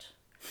do it.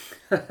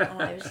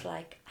 And I was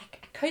like, I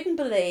couldn't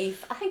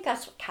believe, I think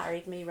that's what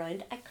carried me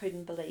around. I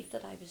couldn't believe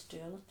that I was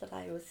doing it, that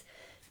I was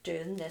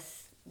doing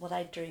this, what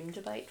I dreamed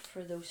about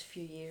for those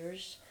few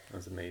years.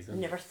 That's amazing. I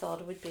never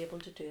thought I would be able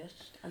to do it,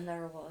 and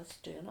there I was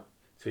doing it.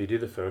 So you do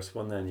the first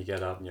one, then you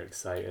get up and you're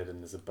excited,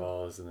 and there's a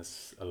buzz, and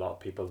there's a lot of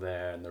people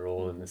there, and they're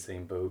all in the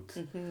same boat,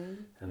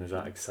 and there's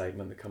that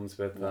excitement that comes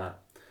with that.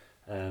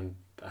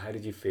 How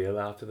did you feel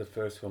after the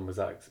first one? Was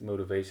that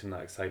motivation,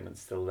 that excitement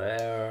still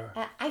there?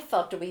 I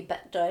felt a wee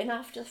bit down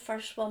after the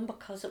first one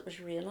because it was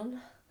raining,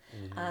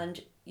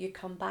 and you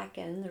come back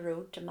in the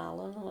road to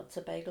Malin, and it's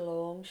a big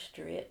long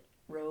straight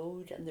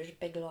road, and there's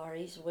big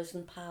lorries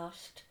whizzing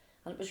past,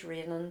 and it was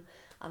raining,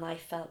 and I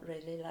felt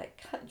really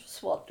like, I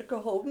just want to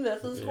go home,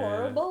 this is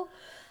horrible.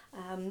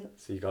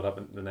 So you got up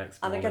the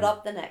next morning? And I got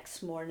up the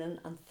next morning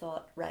and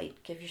thought, right,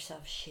 give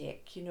yourself a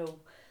shake, you know,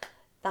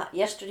 that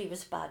yesterday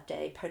was a bad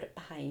day, put it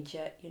behind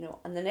you, you know.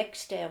 And the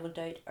next day I went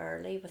out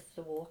early with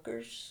the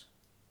walkers.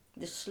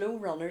 The slow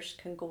runners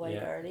can go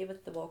out early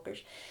with the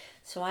walkers.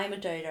 So I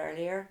went out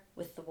earlier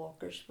with the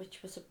walkers,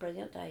 which was a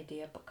brilliant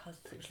idea because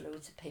there was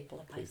loads of people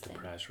about Takes the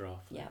pressure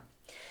off. Yeah.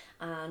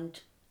 And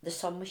the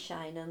sun was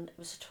shining, it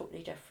was a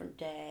totally different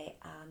day,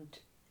 and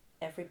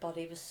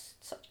everybody was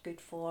such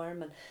good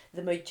form, and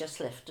the mood just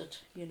lifted,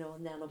 you know,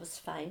 and then it was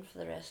fine for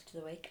the rest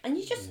of the week. And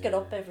you just get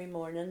up every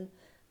morning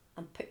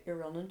and put your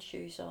running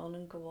shoes on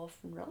and go off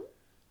and run.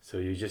 So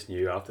you just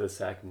knew after the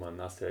second one,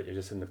 that's it, you're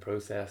just in the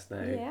process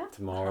now. Yeah,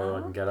 Tomorrow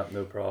I can get up,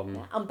 no problem.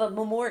 Yeah. And but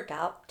more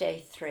gap,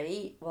 day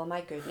 3, well, my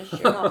goodness,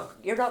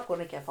 you're not going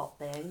to give up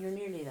then, you're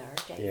nearly there,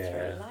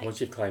 day 3. Like. Once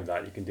you've climbed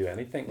that, you can do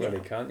anything really,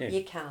 can't you?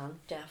 You can,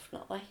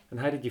 definitely. And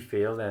how did you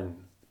feel then,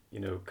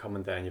 you know,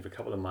 coming down, you have a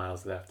couple of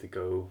miles left to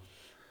go.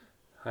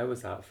 How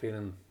was that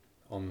feeling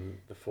on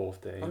the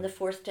 4th day? On the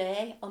 4th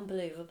day,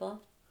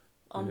 unbelievable.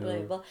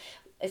 Unbelievable.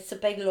 It's a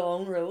big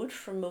long road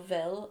from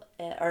Moville,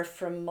 or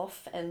from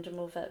Muff into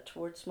Moville,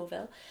 towards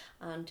Moville,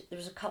 and there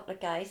was a couple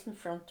of guys in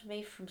front of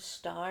me from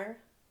Star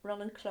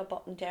Running Club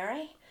up in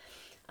Derry,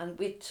 and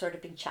we'd sort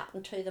of been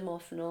chatting to them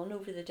off and on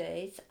over the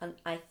days, and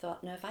I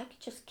thought, now if I could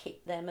just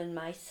keep them in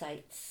my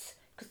sights,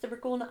 because they were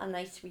going at a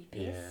nice wee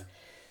pace,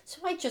 so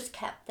I just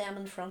kept them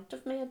in front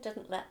of me. I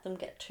didn't let them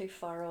get too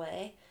far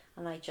away,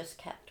 and I just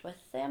kept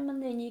with them,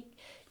 and then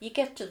you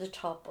get to the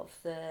top of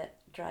the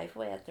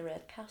driveway at the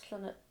Red Castle,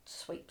 and it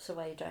sweeps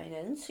away down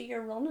in, so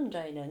you're running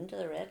down into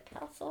the Red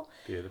Castle.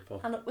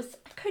 Beautiful. And it was,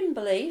 I couldn't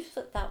believe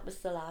that was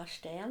the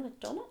last day and I'd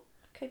done it.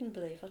 I couldn't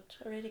believe it,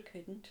 I really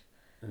couldn't.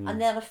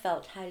 And then I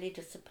felt highly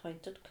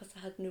disappointed because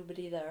I had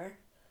nobody there.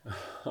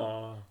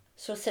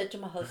 So I said to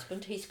my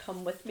husband, he's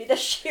come with me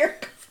this year,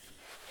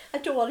 I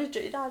don't want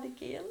to do that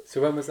again.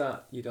 So when was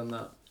that, you done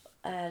that?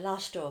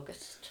 Last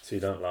August. So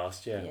you done it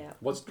last year? Yeah.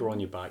 What's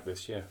drawing you back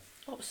this year?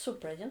 Oh, it was so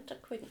brilliant, I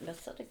couldn't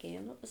miss it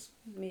again. It was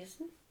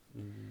amazing.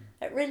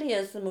 It really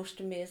is the most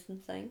amazing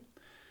thing.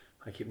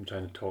 I keep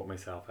trying to talk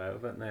myself out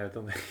of it now. I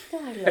don't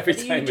think I love every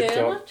it. Are time you we doing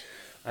talk, it?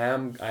 I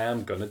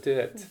am gonna do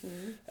it.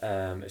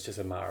 It's just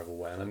a matter of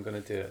when I'm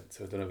gonna do it.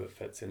 So I don't know if it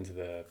fits into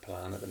the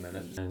plan at the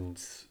minute,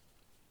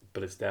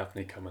 but it's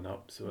definitely coming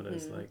up. So it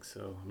is like,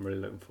 so I'm really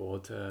looking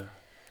forward to.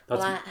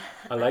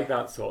 I like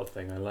that sort of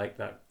thing. I like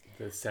that,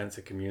 the sense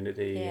of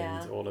community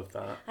and all of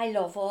that. I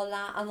love all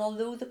that, and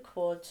although the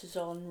Quads is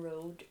on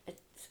road,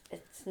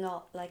 it's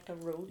not like a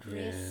road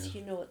race,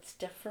 you know, it's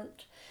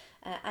different.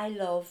 I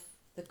love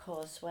the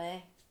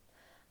Causeway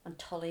and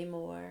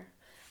Tullymore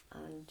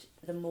and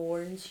the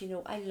Mourns, you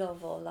know, I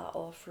love all that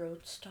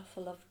off-road stuff.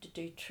 I love to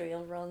do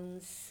trail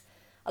runs.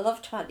 I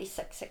love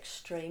 26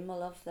 Extreme. I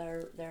love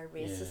their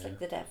races. Like,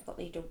 they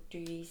definitely don't do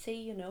easy,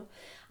 you know.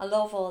 I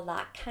love all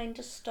that kind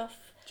of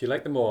stuff. Do you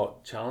like the more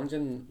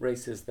challenging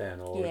races then,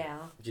 or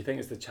Yeah. do you think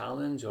it's the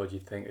challenge, or do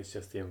you think it's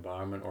just the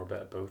environment, or a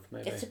bit of both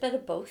maybe? It's a bit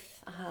of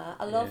both.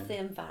 I love the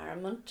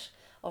environment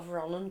of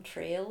running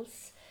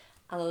trails,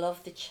 And I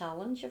love the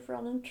challenge of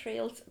running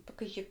trails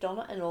because you've done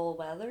it in all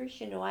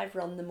weathers. You know, I've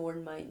run the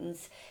Mourne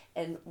Mountains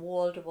in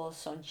wall-to-wall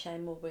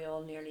sunshine where we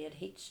all nearly had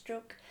heat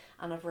stroke.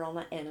 And I've run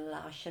it in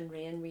lashing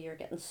rain where you're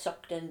getting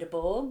sucked into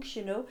bogs,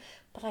 you know.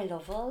 But I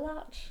love all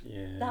that.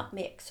 Yeah. That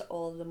makes it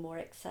all the more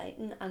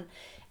exciting. And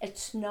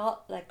it's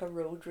not like a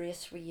road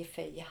race where you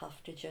feel you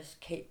have to just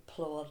keep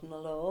plodding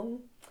along.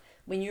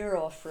 When you're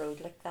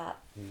off-road like that,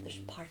 there's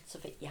parts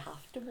of it you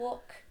have to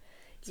walk.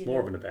 It's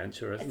more of an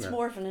adventure, isn't it? It's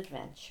more of an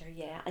adventure,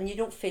 yeah. And you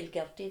don't feel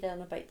guilty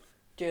then about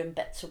doing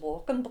bits of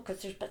walking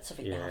because there's bits of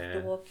it you have to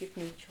walk. You've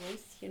no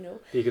choice, you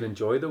know. You can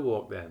enjoy the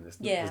walk then.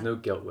 There's no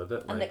guilt with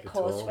it. And at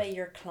Causeway,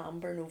 you're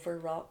clambering over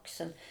rocks.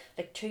 And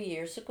like 2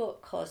 years ago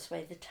at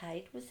Causeway, the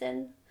tide was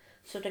in.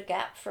 So the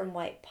gap from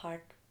White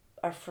Park,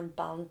 or from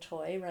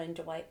Ballintoy round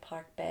to White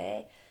Park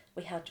Bay,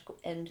 we had to go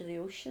into the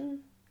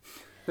ocean.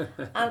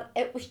 And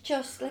it was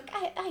just like,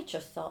 I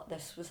just thought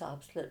this was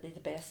absolutely the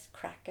best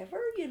crack ever,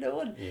 you know.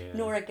 And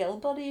Nora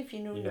Gilbody, if you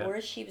know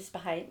Nora, she was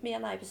behind me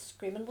and I was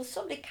screaming, will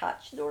somebody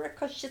catch Nora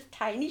because she's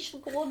tiny, she'll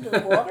go under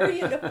the water,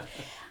 you know.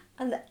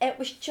 And it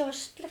was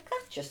just like,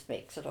 that just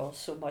makes it all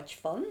so much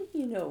fun,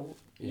 you know.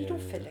 You don't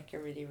feel like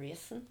you're really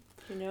racing,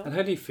 you know. And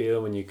how do you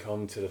feel when you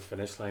come to the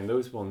finish line?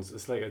 Those ones,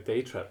 it's like a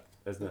day trip,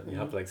 isn't it? And you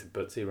have like some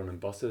Bootsy running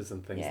buses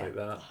and things like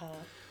that.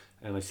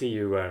 And I see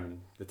you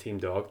the team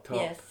dog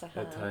top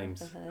at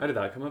times. How did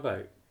that come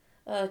about?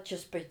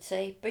 Just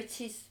Bootsy.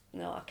 Bootsy's,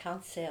 no, I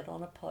can't say it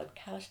on a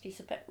podcast, he's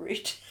a bit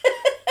rude.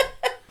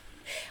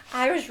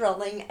 I was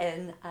running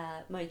in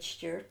Mount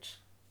Stewart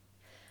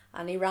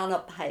and he ran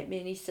up behind me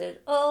and he said,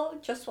 oh,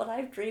 just what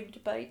I've dreamed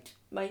about,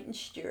 Mountain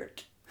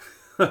Stewart.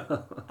 And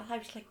I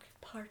was like,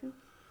 pardon?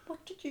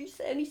 What did you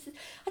say? And he said,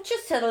 I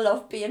just said I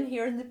love being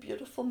here in the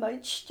beautiful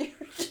Mount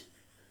Stewart.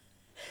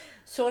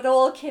 So it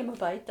all came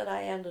about that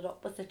I ended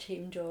up with a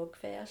team dog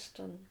vest,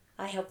 and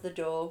I have the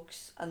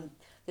dogs and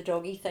the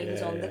doggy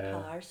things on the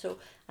car, so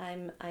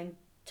I'm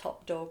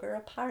top dogger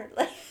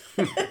apparently.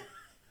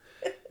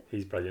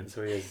 He's brilliant,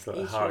 so he has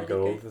a heart of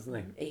gold,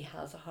 isn't he? He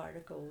has a heart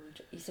of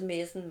gold. He's an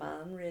amazing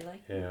man,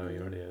 really. Yeah, he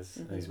really is.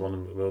 And he's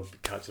one we'll be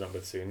catching up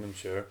with soon, I'm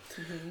sure.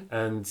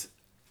 And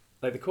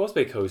like the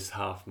Causeway Coast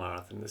half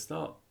marathon, it's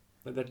not,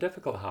 like, they're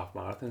difficult half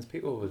marathons.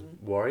 People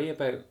would worry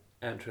about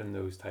entering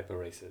those type of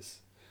races.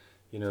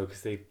 You know,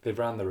 because they've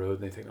ran the road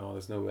and they think, oh,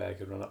 there's no way I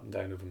could run up and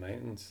down over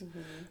mountains.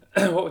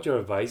 What would your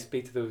advice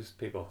be to those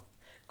people?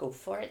 Go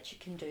for it, you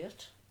can do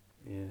it.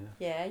 Yeah.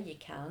 Yeah, you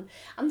can.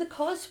 And the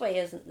Causeway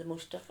isn't the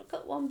most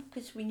difficult one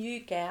because when you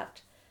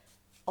get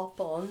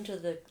up onto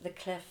the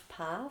cliff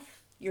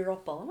path, you're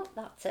up on it,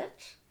 that's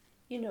it.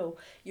 You know,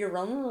 you're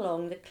running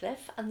along the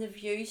cliff and the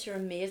views are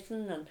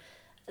amazing and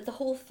the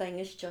whole thing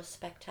is just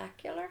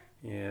spectacular.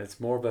 Yeah, it's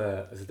more of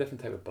it's a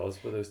different type of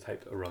buzz with those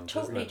type of runs,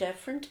 totally isn't it?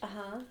 Different,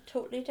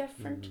 totally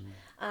different.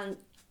 And,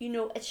 you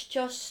know, it's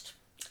just,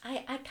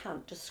 I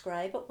can't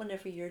describe it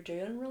whenever you're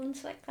doing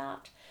runs like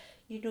that.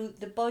 You know,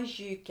 the buzz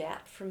you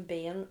get from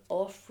being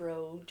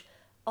off-road,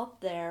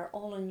 up there,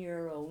 all on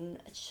your own,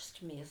 it's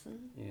just amazing.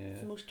 Yeah. It's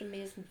the most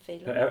amazing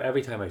feeling.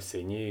 Every time I've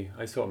seen you,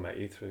 I sort of met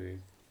you through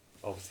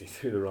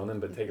the running,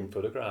 but taking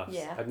photographs.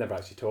 Yeah. I'd never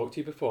actually talked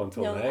to you before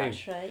until now. No,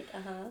 that's right.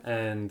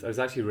 And I was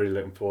actually really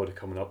looking forward to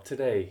coming up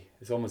today.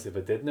 It's almost as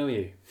if I did know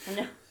you. I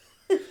know.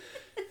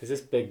 There's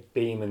this big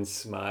beam and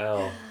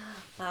smile.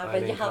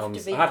 But you have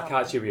to be I had to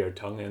catch you with your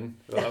tongue in.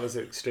 Well, that was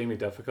extremely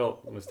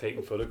difficult. I was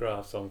taking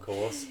photographs on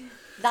course.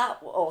 That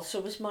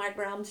also was Mark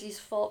Ramsey's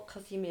fault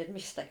because he made me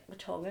stick my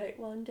tongue out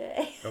one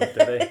day. Oh,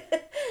 did he?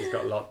 He's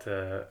got a lot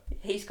to...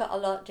 He's got a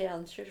lot to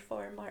answer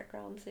for, Mark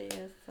Ramsey,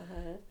 yes.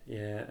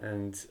 Yeah,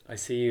 and I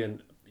see you,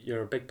 and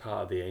you're a big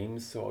part of the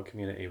AIMS sort of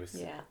community with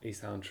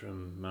East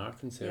Antrim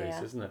Marathon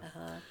Series, isn't it?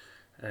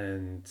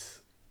 And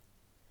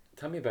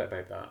tell me a bit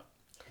about that.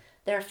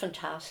 They're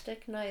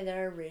fantastic now,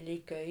 they're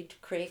really good.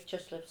 Craic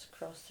just lives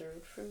across the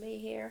road from me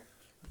here.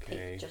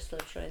 Okay. He just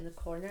lives round the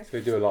corner. So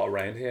we do a lot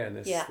around here in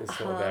this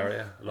sort of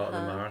area, a lot of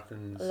the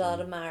marathons. A lot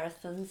of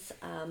marathons.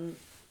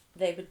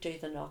 They would do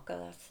the Knocka,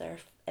 that's their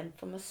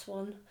infamous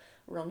one,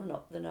 running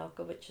up the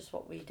Knocka, which is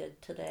what we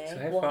did today.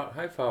 So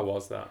how far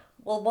was that?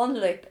 Well, one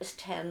loop is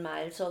 10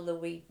 miles, although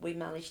we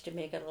managed to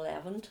make it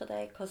 11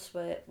 today because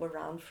we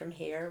ran from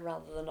here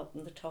rather than up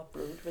on the top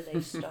road where they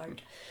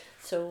start.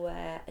 So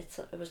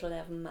it was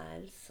 11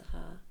 miles.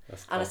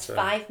 And it's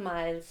 5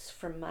 miles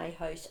from my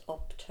house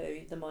up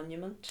to the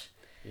monument.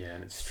 Yeah,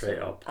 and it's straight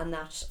up. And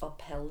that's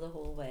uphill the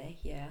whole way,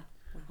 yeah.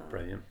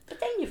 Brilliant.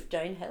 But then you've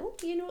downhill,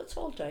 you know, it's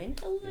all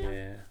downhill now.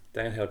 Yeah,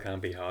 downhill can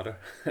be harder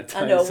at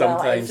times. I know,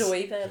 sometimes. Well,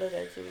 it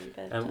is a wee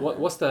bit. And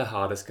what's the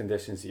hardest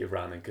conditions that you've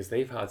ran in? Because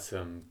they've had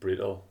some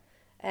brutal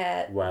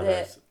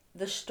weather.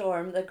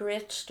 The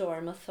great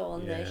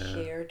storm-a-thon this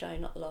year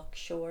down at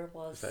Lochshore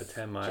was that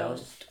 10 miles?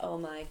 Just, oh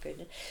my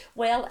goodness.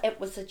 Well, it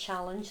was a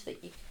challenge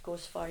that you could go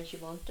as far as you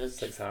wanted.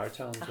 6-hour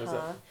challenge, was it?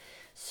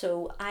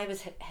 So I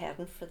was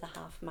heading for the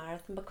half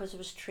marathon because I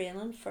was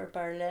training for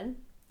Berlin.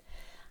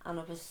 and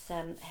I was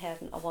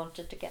I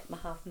wanted to get my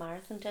half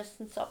marathon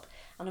distance up,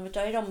 and I went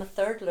out on my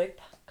third loop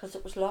because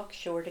it was lock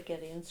shore to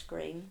Gideon's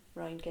Green,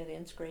 round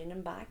Gideon's Green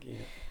and back,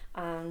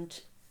 and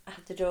I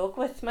had the dog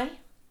with me,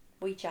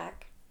 wee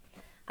Jack,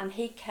 and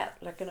he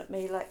kept looking at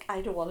me like,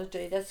 I don't want to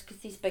do this because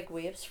these big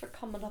waves were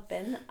coming up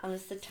in, and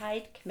as the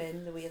tide came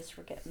in, the waves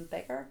were getting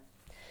bigger.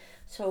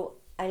 So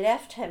I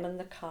left him in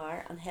the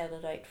car and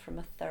headed out for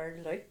my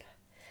third loop,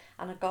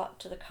 and I got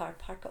to the car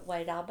park at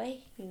White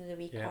Abbey, you know, the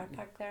wee car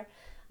park there,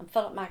 and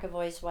Philip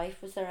McAvoy's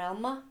wife was there,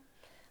 Alma,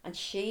 and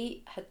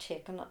she had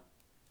taken it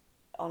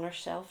on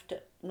herself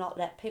to not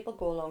let people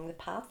go along the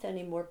path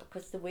anymore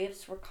because the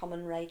waves were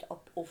coming right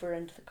up over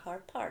into the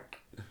car park.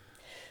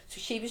 So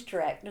she was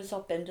directing us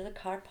up into the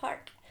car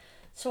park.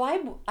 So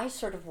I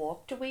sort of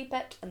walked a wee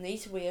bit, and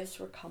these waves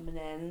were coming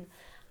in,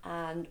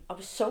 and I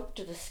was soaked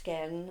to the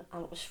skin,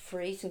 and it was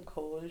freezing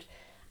cold,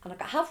 and I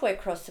got halfway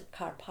across the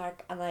car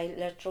park, and I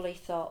literally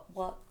thought,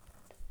 what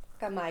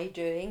am I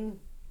doing?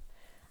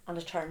 And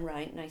I turned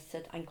round and I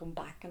said, I'm going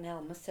back. And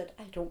Elma said,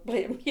 I don't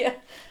blame you.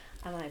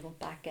 And I went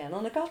back in,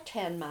 and I got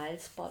 10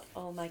 miles, but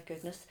oh my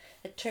goodness,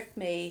 it took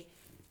me,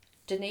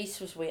 Denise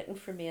was waiting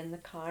for me in the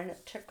car, and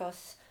it took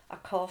us a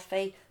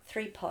coffee,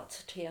 3 pots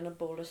of tea and a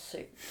bowl of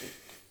soup to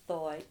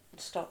thaw out and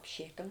stop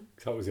shaking.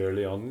 That was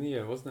early on in the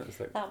year, wasn't it? It was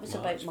like that was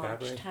March, about March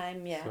February,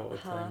 time, yeah. sort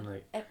of time,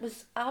 like. It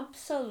was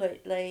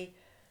absolutely,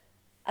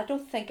 I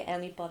don't think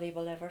anybody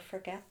will ever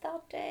forget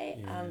that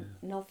day, and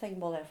nothing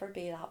will ever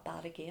be that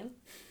bad again.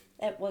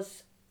 It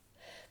was,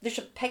 there's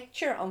a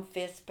picture on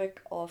Facebook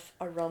of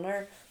a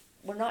runner,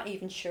 we're not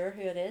even sure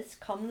who it is,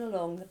 coming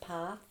along the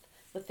path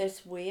with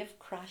this wave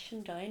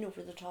crashing down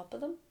over the top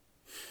of them.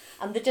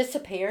 And they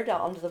disappeared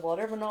out under the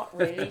water. We're not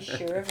really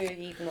sure who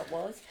even it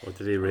was. Or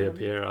did he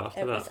reappear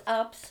after that? It was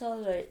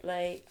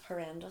absolutely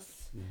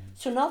horrendous.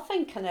 So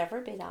nothing can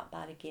ever be that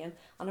bad again.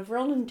 And I've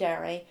run in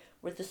Derry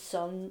where the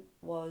sun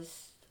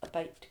was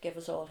about to give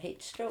us all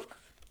heat stroke.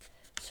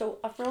 So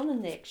I've run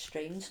in the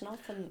extremes,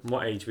 nothing.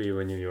 What age were you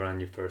when you ran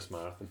your first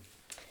marathon?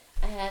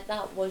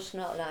 That was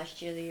not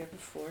last year, the year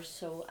before,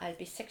 so I'll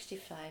be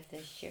 65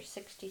 this year,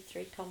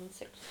 63 coming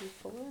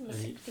 64, I'm a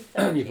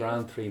 63. You've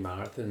ran 3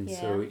 marathons,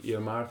 so your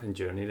marathon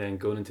journey then,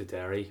 going into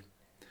Derry,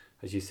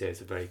 as you say,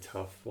 it's a very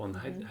tough one.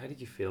 How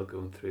did you feel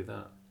going through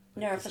that?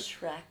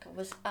 Nervous wreck. I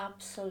was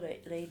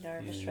absolutely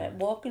nervous wreck.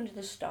 Walking to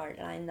the start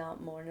line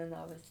that morning,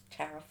 I was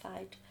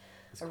terrified.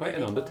 It's quite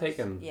an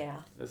undertaking,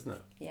 isn't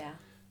it? Yeah.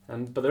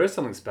 But there is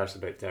something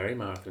special about Derry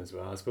Marathon as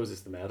well. I suppose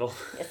it's the medal.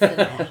 It's the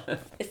medal.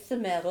 It's the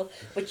medal,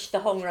 which they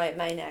hung right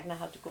my neck, and I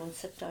had to go and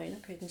sit down. I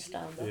couldn't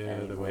stand up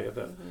anymore. The weight of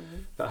it.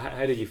 But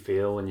how did you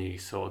feel when you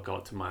sort of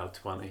got to mile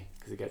 20?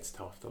 Because it gets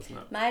tough, doesn't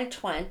it? Mile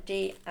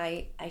 20,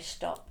 I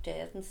stopped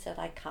dead and said,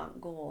 I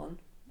can't go on.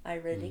 I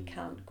really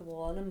can't go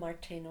on. And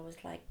Martina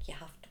was like, you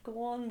have to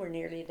go on. We're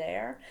nearly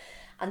there.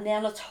 And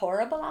then it's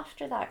horrible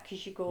after that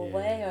because you go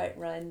way out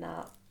round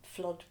that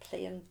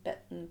floodplain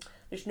bit and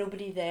there's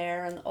nobody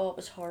there, and it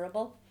was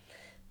horrible.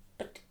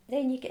 But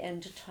then you get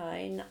into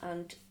town,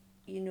 and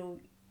you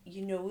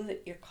know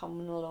that you're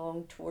coming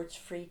along towards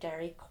Free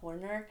Derry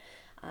Corner,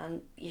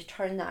 and you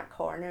turn that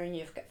corner and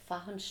you've got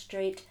Fahan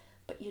Street,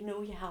 but you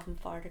know you haven't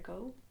far to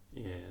go.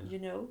 You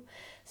know,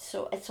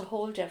 so it's a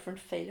whole different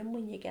feeling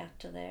when you get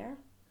to there.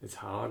 It's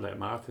hard. Like,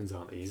 marathons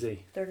aren't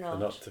easy. They're not.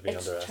 They're not to be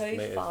underestimated.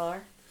 It's too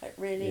far. It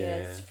really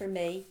is for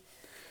me.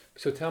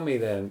 So tell me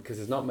then, because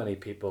there's not many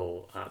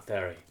people at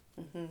Derry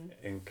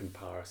in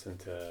comparison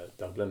to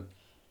Dublin.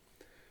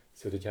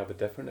 So did you have a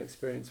different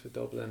experience with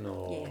Dublin,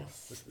 or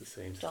was it the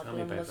same? So Dublin tell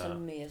me about was that.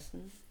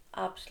 amazing,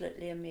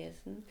 absolutely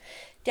amazing.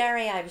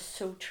 Derry I was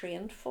so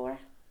trained for,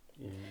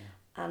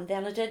 and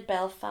then I did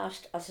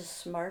Belfast as a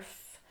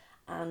Smurf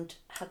and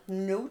had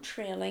no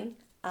training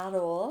at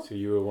all. So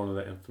you were one of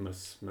the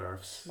infamous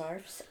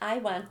Smurfs. I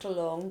went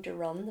along to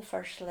run the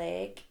first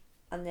leg,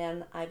 and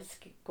then I was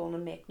going to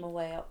make my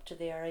way up to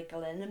the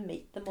Errigal Inn and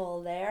meet them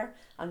all there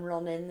and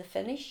run in the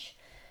finish.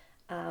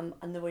 And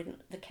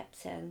they kept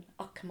saying,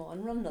 oh, come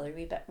on, run another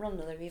wee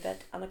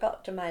bit. And I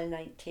got to mile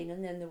 19,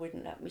 and then they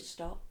wouldn't let me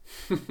stop.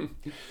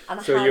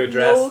 And So I had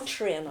no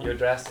training. You're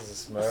dressed as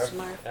a Smurf.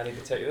 Smurf. Any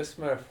particular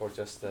Smurf, or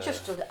just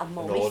a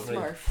mummy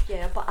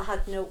Smurf, but I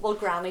had no,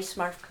 Granny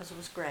Smurf because it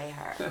was grey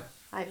hair.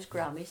 I was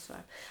Granny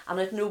Smurf. And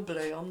I had no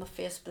blue on my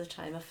face by the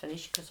time I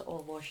finished because it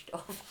all washed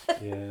off.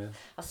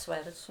 I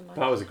sweated so much.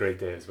 That was a great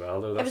day as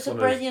well, though. That's it was a one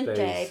brilliant of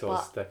those day, sort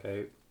of but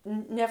stick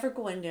out. Never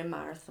go into a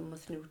marathon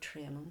with no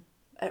training.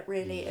 It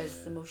really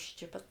is the most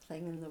stupid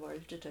thing in the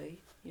world to do,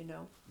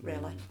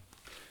 really.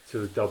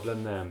 So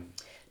Dublin then?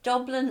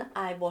 Dublin,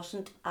 I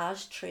wasn't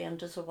as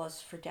trained as I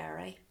was for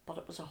Derry, but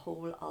it was a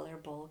whole other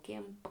ball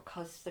game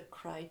because the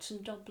crowds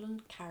in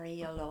Dublin carry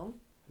you along.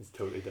 It's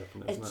totally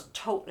different, isn't it? It's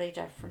totally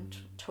different,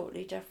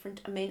 totally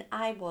different. I mean,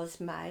 I was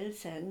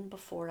miles in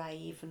before I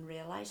even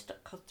realised it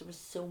because there was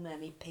so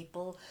many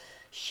people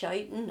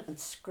shouting and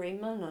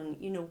screaming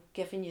and,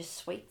 giving you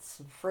sweets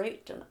and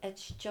fruit, and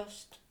it's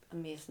just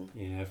amazing.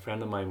 Yeah, a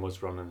friend of mine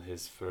was running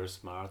his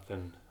first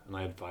marathon, and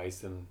I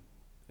advised him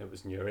it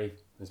was Newry.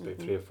 It was about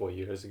 3 or 4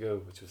 years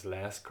ago, which was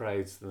less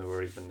crowds than there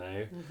were even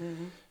now.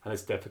 And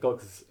it's difficult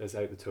because it's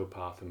out the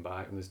towpath and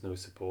back and there's no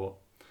support.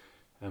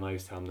 And I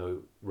used to tell them, no,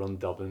 run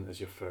Dublin as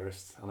your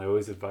first. And I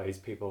always advise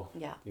people,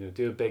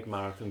 do a big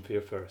marathon for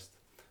your first.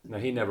 Now,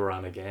 he never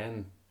ran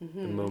again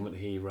the moment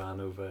he ran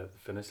over the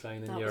finish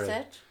line in Newry.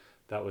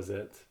 That was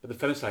it. But the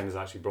finish line was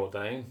actually brought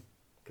down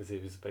because he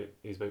was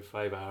about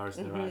 5 hours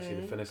and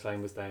the finish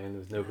line was down. There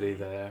was nobody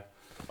there.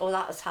 Oh,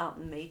 that has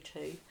happened to me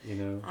too. You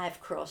know,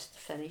 I've crossed the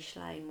finish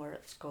line where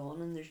it's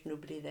gone and there's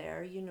nobody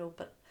there,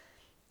 but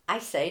I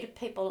say to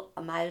people,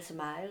 a mile's a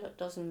mile. It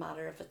doesn't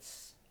matter if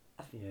it's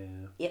a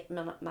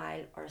 8-minute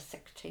mile or a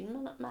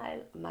 16-minute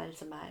mile. A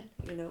mile's a mile,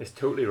 It's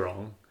totally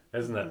wrong,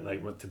 isn't it?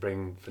 Like, to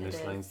bring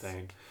finish lines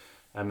down.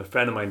 A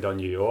friend of mine done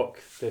New York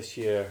this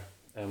year,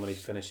 and when he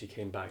finished, he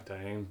came back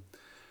down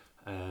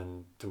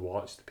and to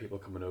watch the people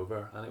coming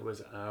over, and it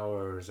was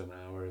hours and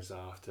hours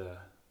after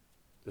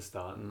the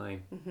starting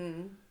line,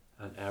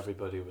 and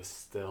everybody was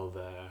still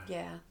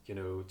there.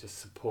 Just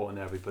supporting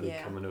everybody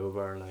coming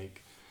over.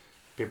 Like,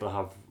 people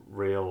have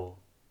real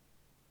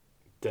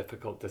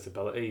difficult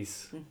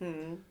disabilities,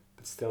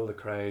 but still the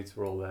crowds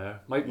were all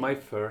there. My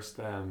first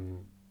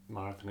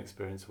marathon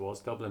experience was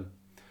Dublin,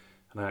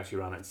 and I actually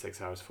ran it in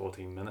 6 hours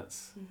 14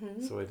 minutes.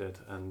 So I did,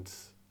 and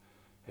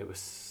it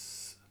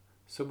was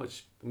so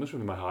much. It must have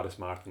been my hardest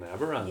marathon I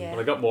ever ran. When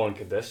I got more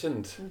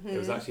conditioned, it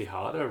was actually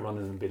harder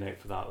running and being out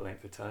for that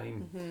length of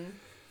time.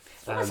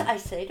 As I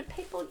say to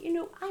people,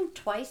 I'm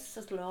twice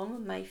as long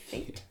on my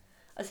feet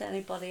as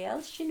anybody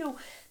else.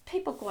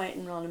 People go out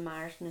and run a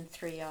marathon in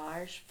 3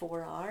 hours,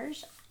 4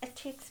 hours. It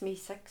takes me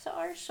 6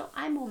 hours, so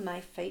I'm on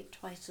my feet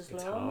twice as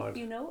long. Hard.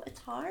 It's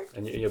hard.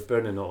 And you're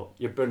burning all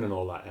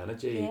that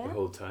energy the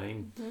whole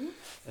time.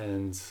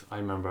 And I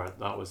remember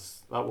that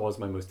was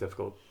my most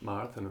difficult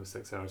marathon. It was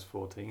 6 hours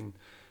 14.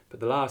 But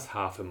the last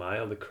half a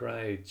mile, the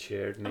crowd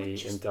cheered me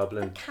in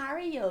Dublin. They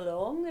carry you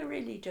along, they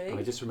really do. And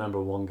I just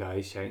remember one guy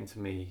shouting to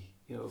me,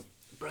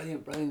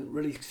 brilliant,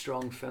 really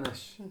strong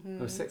finish. It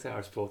was 6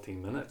 hours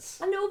 14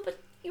 minutes. I know, but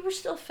you were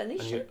still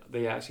finishing. And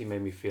they actually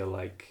made me feel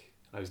like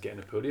I was getting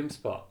a podium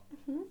spot.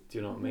 Do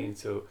you know what I mean?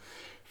 So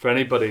for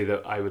anybody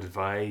that I would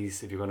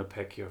advise, if you're going to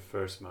pick your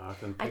first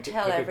marathon, I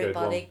tell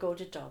everybody, go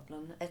to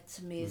Dublin. It's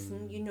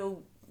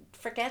amazing.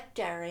 Forget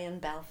Derry and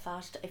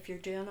Belfast. If you're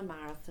doing a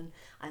marathon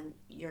and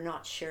you're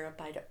not sure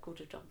about it, go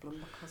to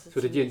Dublin because it's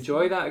So did you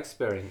enjoy that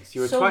experience?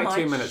 You were so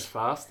 22 minutes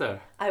faster.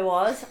 I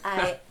was.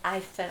 I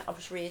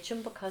was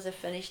raging because I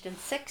finished in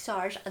 6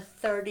 hours and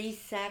 30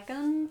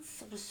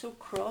 seconds. I was so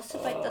cross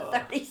about the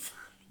 30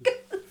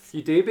 seconds.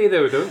 You do be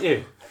though, don't you?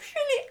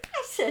 Really,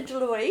 I said to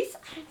Louise,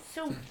 I'm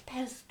so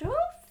pissed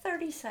off.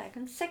 30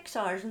 seconds, 6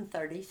 hours and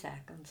 30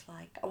 seconds.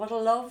 Like, I would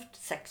have loved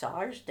 6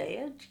 hours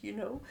dead,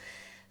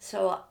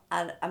 So,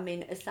 I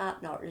mean, is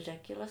that not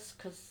ridiculous?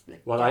 Because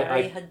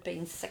Derry had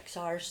been 6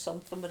 hours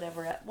something,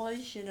 whatever it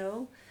was,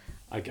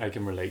 I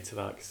can relate to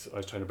that because I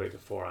was trying to break to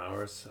 4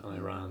 hours and I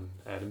ran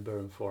Edinburgh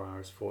in 4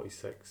 hours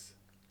 46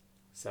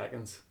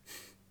 seconds.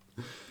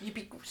 You'd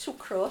be so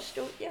cross,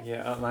 don't you?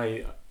 Yeah,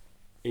 and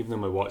even though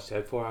my watch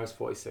said 4 hours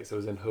 46, I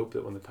was in hope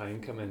that when the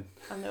time came in,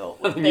 I know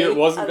I knew it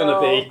wasn't going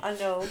to be. I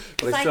know.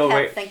 But I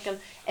kept thinking,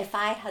 if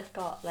I had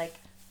got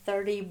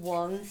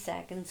 31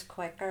 seconds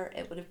quicker,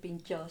 it would have been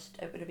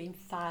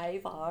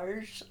 5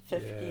 hours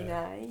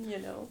 59,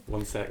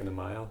 1 second a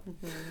mile.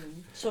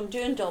 So I'm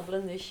doing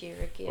Dublin this year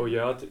again. Oh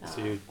yeah,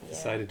 so you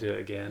decided to do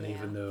it again,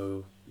 even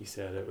though you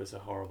said it was a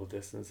horrible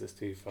distance, it's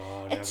too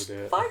far, it's never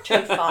do it. Far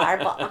too far,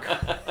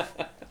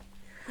 but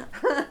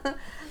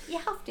you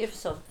have to have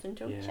something,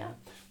 don't you?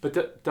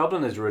 But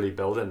Dublin is really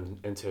building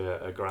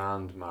into a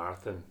grand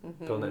marathon.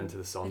 Building it into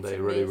the Sunday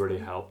really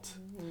helped.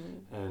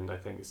 And I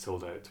think it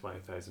sold out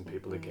 20,000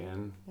 people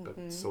again,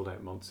 but sold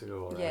out months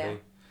ago already.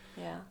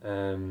 Yeah.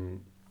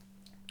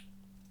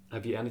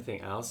 Have you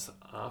anything else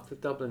after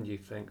Dublin, do you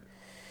think?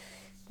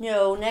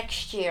 No,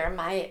 next year,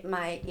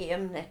 my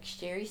aim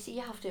next year, you see,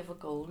 you have to have a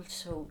goal.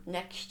 So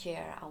next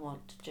year I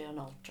want to do an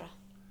ultra.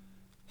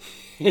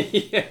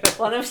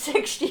 When I'm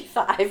 65,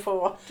 I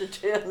want to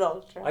do an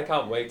ultra. I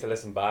can't wait to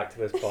listen back to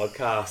this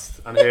podcast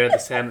and hear the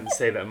sentence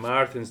say that a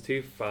marathon's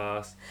too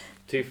far.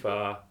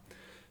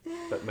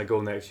 But my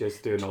goal next year is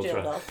to do an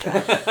ultra.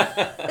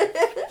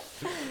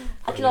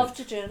 I'd love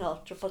to do an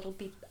ultra, but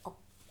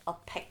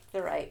I'll pick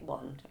the right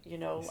one.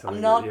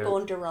 I'm not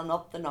going to run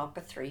up the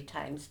Knocker 3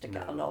 times to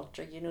get an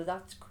ultra.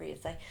 That's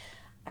crazy.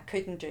 I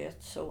couldn't do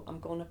it, so I'm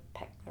going to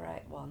pick the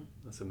right one.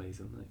 That's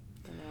amazing,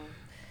 right?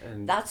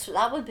 And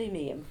that would be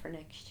me aim for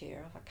next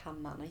year if I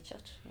can manage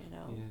it. Yeah,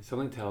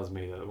 something tells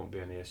me that it won't be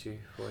any issue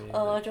for you.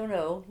 Oh, I don't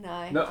know.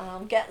 No.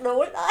 I'm getting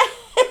old now.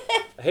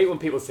 I hate when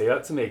people say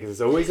that to me because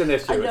it's always an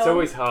issue. It's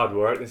always hard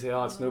work. They say,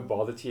 "Oh, it's no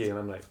bother to you," and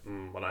I'm like,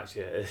 "Well,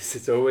 actually, it is.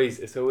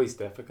 It's always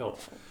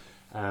difficult."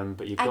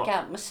 But I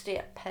get my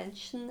state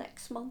pension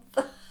next month.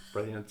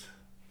 Brilliant.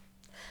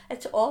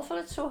 It's awful.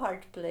 It's so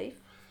hard to believe.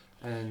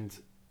 And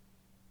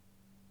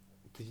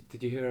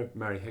did you hear of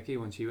Mary Hickey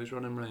when she was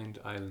running around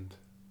Ireland?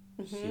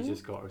 She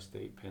just got her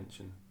state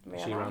pension.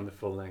 Really? She ran the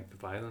full length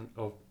of Ireland.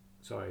 Oh,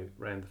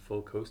 around the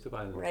full coast of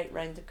Ireland. Right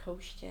round the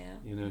coast, yeah.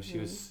 You know, she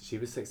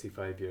was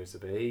 65 years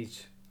of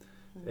age.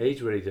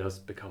 Age really does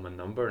become a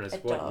number, and it's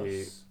It what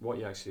does.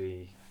 you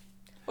actually.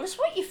 Well, it's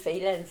what you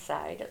feel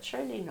inside. It's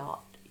really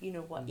not,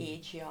 what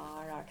age you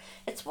are, or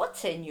it's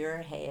what's in your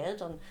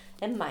head. And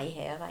in my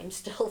head, I'm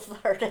still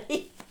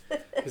 30.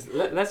 Because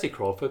Leslie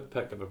Crawford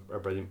picked up a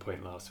brilliant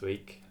point last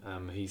week.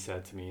 He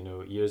said to me,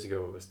 years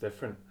ago it was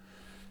different.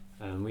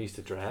 We used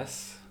to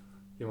dress.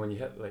 When you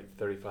hit like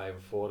 35 or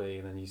 40,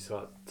 and then you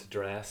start to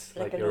dress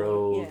like you're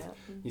old,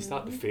 you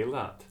start to feel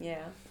that.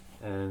 Yeah.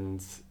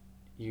 And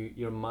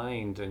your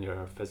mind and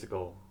your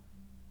physical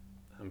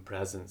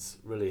presence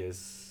really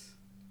is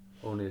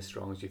only as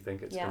strong as you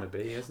think it's going to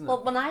be, isn't it?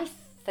 Well, when I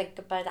think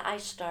about it, I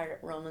started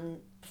running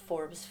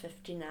before I was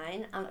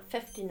 59, and at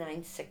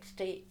 59,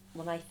 60,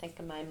 when I think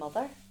of my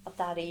mother at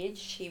that age,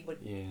 she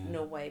would,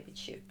 no way would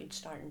she have been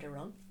starting to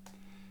run.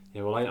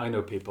 Yeah, well, I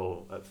know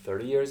people at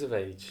 30 years of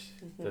age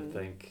that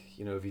think,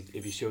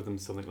 if you showed them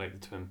something like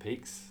the Twin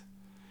Peaks,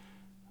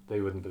 they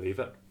wouldn't believe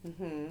it.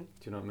 Do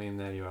you know what I mean?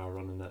 There you are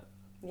running it.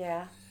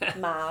 Yeah,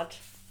 mad.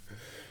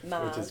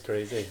 Which is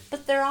crazy.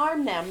 But there are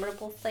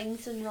memorable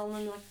things in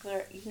running.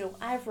 Like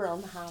I've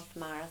run half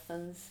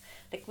marathons.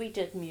 Like we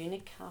did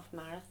Munich half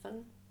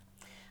marathon,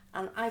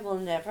 and I will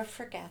never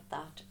forget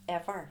that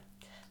ever,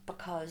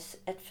 because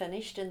it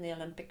finished in the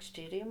Olympic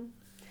Stadium.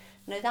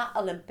 Now that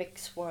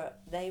Olympics were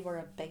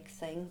a big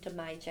thing to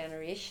my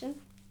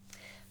generation,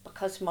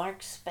 because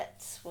Mark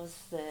Spitz was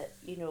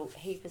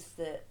he was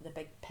the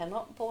big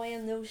pin-up boy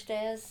in those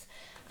days,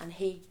 and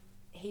he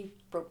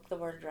broke the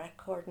world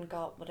record and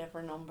got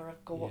whatever number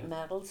of gold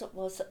medals it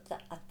was at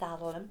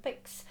that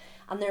Olympics.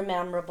 And they're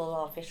memorable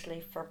obviously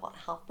for what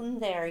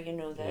happened there,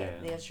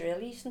 the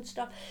Israelis and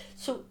stuff.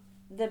 So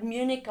the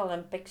Munich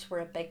Olympics were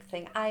a big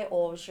thing. I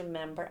always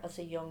remember as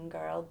a young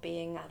girl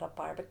being at a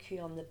barbecue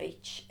on the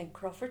beach in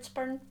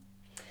Crawfordsburn,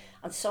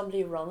 and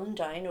somebody running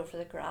down over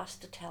the grass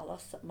to tell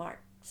us that Mark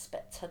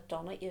Spitz had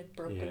done it. He had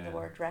broken the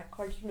world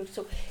record.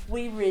 So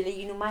we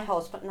really, my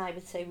husband and I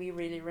would say we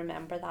really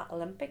remember that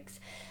Olympics.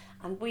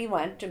 And we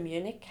went to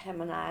Munich,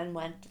 him and I, and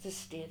went to the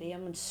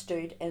stadium and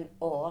stood in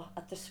awe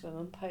at the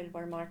swimming pool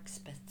where Mark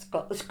Spitz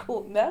got his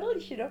gold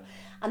medals,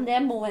 And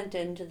then we went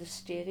into the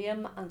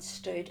stadium and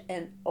stood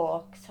in awe,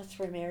 because that's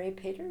where Mary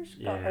Peters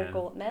got her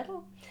gold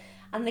medal.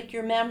 And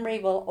your memory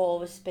will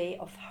always be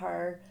of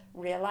her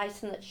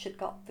realising that she'd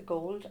got the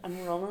gold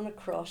and running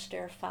across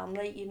their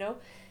family,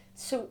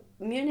 So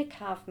Munich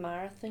half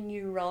marathon,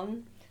 you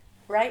run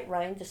right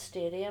round the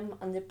stadium,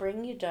 and they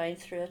bring you down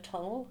through a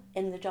tunnel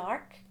in the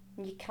dark.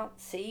 And you can't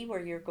see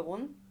where you're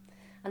going,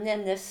 and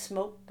then this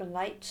smoke and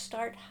light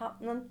start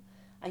happening,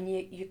 and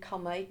you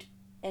come out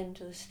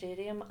into the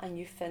stadium and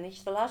you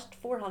finish. The last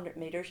 400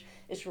 metres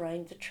is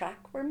round the track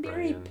where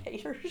Mary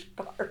Peters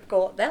got her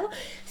gold medal.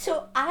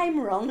 So I'm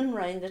running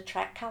round the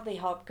track. Kathy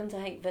Hopkins,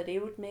 I think,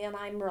 videoed me, and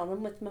I'm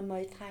running with my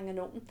mouth hanging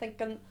open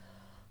thinking,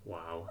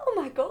 wow, oh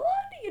my God,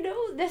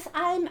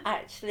 I'm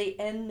actually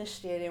in the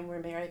stadium where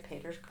Mary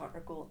Peters got her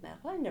gold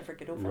medal. I never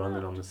get over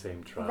running that. on the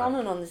same track.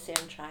 Running on the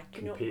same track,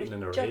 competing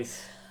in a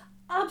race.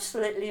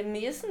 Absolutely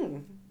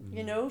amazing,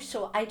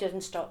 So I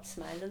didn't stop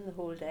smiling the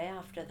whole day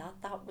after that.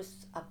 That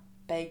was a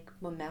big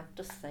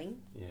momentous thing,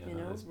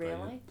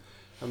 really.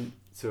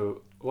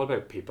 So what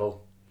about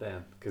people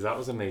then? Because that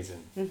was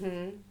amazing.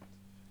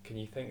 Can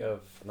you think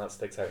of, and that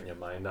sticks out in your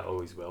mind, that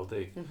always will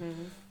do.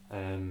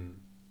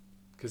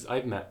 Because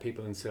I've met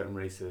people in certain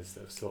races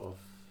that have sort of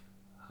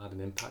had an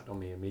impact on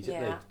me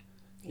immediately.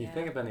 Can you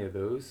think of any of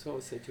those sort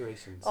of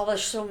situations? Oh,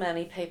 there's so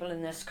many people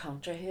in this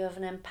country who have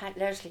an impact.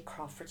 Leslie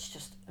Crawford's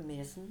just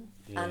amazing.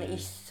 And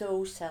he's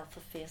so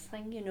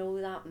self-effacing.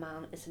 That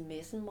man is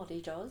amazing what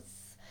he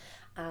does.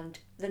 And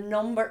the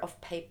number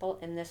of people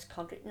in this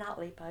country,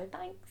 Natalie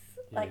Bowbanks,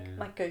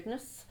 my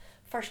goodness,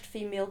 first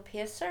female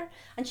pacer,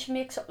 and she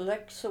makes it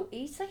look so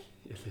easy.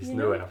 There's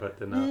no effort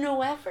in that.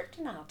 No effort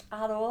in that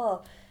at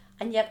all.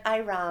 And yet I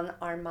ran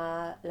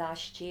Armagh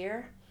last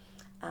year,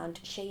 and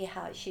she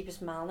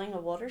was manning a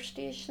water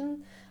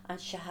station, and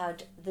she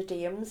had the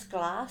dame's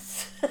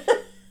glass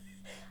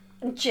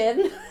and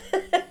gin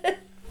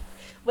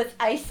with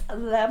ice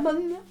and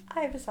lemon.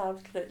 I was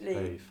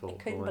absolutely, I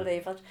couldn't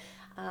believe it.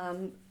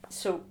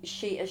 So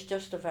she is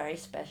just a very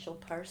special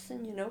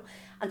person,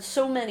 and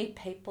so many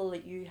people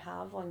that you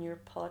have on your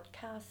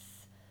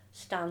podcasts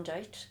stand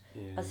out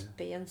as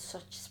being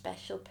such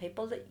special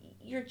people that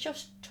you're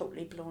just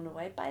totally blown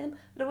away by them.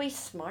 Louise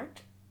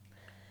Smart.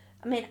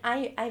 I mean,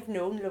 I've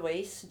known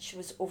Louise since she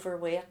was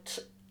overweight,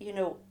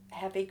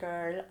 heavy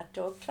girl at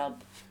Dog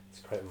Club. It's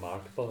quite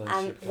remarkable.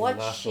 And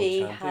what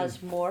she has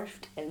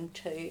morphed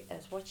into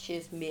is what she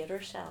has made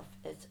herself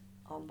is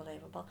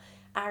unbelievable.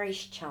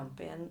 Irish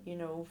champion,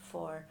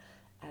 for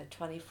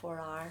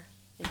 24-hour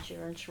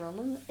endurance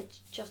running. It's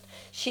just,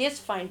 she has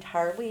found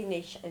her wee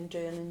niche in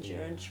doing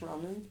endurance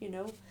running,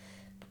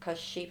 because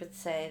she would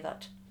say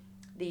that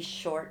these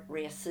short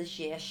races,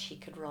 yes, she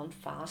could run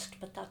fast,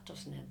 but that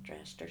doesn't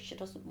interest her. She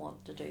doesn't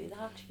want to do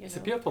that. It's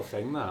a beautiful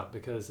thing, that,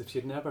 because if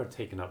she'd never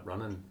taken up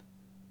running,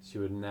 she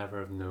would never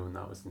have known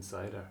that was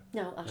inside her.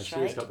 No, And that's she's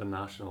right. got the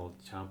national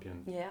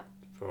champion Yeah,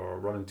 for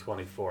running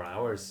 24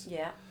 hours.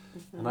 yeah.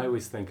 And I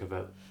always think of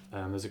it,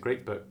 there's a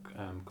great book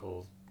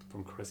called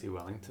From Chrissy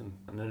Wellington.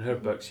 And in her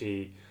book,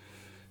 she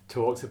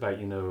talks about,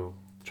 you know,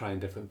 trying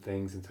different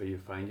things until you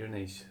find your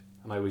niche.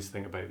 And I always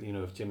think about, you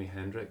know, if Jimi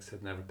Hendrix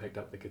had never picked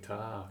up the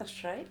guitar,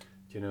 That's right.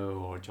 you know,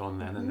 or John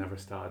Lennon never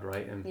started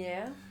writing.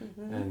 Yeah.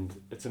 And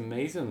it's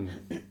amazing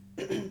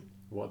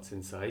what's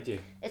inside you.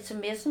 It's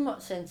amazing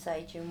what's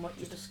inside you and what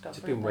you discover.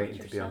 Just been about waiting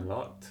to be yourself.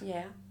 unlocked.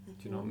 Yeah. Do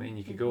you know what I mean?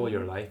 You could go all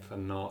your life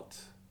and not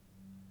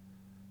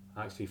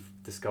actually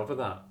discover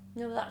that.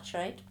 No, that's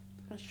right.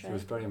 That's So right.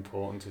 it's very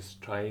important to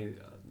try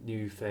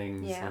new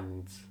things. Yeah.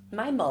 And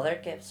My mother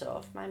gives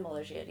off. My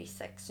mother's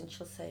 86 and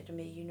she'll say to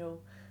me, you know,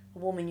 a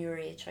woman your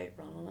age out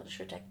running, it's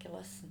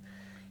ridiculous and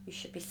you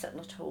should be sitting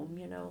at home,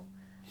 you know.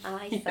 And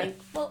I think,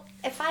 well,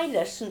 if I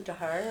listened to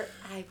her,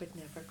 I would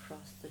never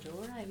cross the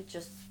door. I would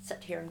just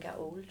sit here and get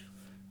old.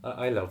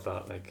 I love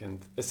that. Like, and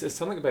it's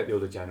something about the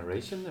older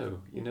generation, though.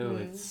 You know,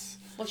 it's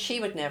Well, she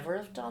would never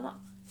have done it.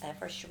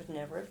 Ever. She would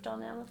never have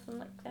done anything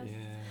like this.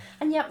 yeah.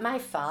 And yet my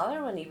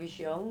father, when he was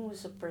young,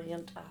 was a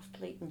brilliant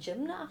athlete and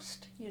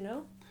gymnast, you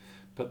know.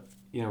 But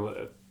you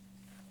know,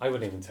 I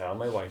wouldn't even tell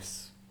my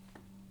wife's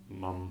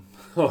mum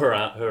or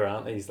her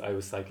aunties I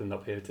was cycling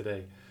up here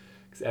today,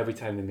 because every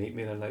time they meet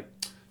me, they're like,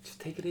 "Just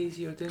take it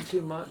easy. You're doing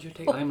too much. You're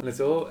taking time."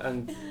 And all.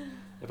 And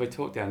if I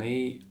talk to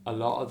any, a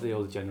lot of the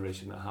older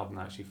generation that haven't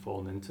actually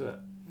fallen into it,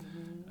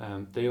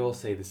 they all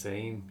say the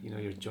same. You know,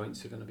 your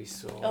joints are going to be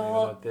sore. You're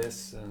gonna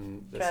this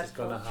and this dreadful. is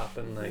going to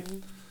happen. Like,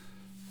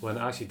 when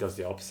it actually does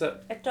the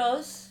opposite. It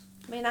does.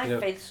 I mean, I You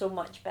know- feel so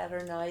much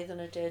better now than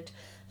I did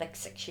like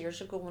 6 years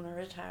ago when I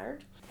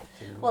retired.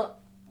 You know? Well,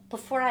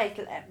 before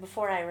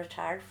I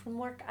retired from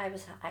work, I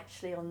was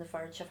actually on the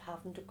verge of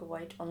having to go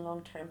out on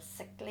long-term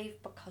sick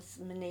leave because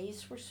my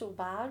knees were so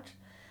bad.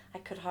 I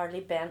could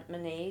hardly bend my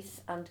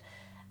knees, and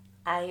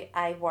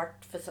I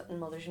worked visiting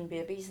mothers and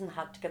babies and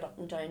had to get up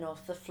and down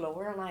off the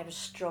floor, and I was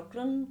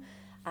struggling.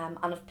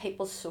 And if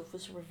people's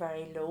sofas were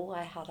very low,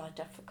 I had a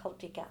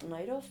difficulty getting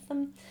out of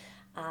them.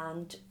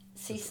 And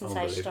see, That's since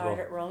I unbelievable.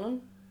 started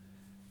running,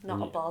 not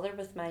And a you- bother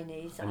with my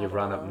knees. And you've at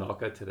ran up all.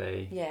 Knocka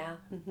today. Yeah.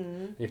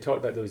 You've talked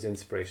about those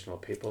inspirational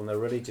people, and they're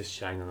really just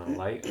shining a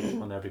light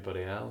on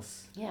everybody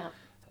else. Yeah.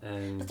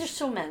 And But there's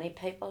so many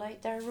people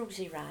out there.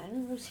 Rosie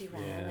Ryan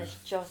Yeah. is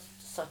just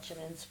such an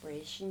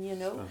inspiration, you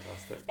know.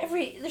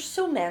 fantastic. There's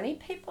so many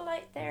people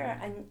out there,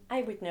 and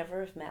I would never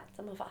have met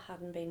them if it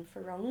hadn't been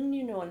for running,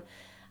 you know.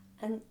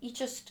 And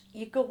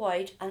you go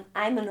out, and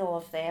I'm in awe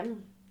of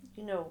them,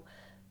 you know.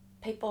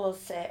 People will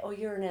say, "Oh,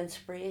 you're an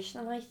inspiration,"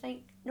 and I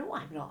think, no,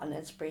 I'm not an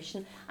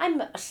inspiration. I'm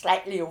a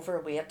slightly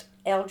overweight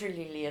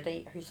elderly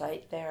lady who's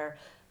out there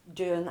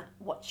doing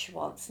what she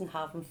wants and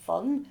having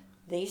fun.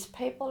 These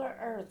people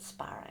are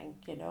inspiring,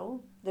 you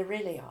know. They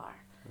really are.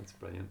 That's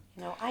brilliant.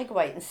 You know, I go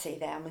out and see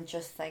them and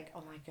just think,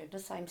 oh my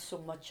goodness, I'm so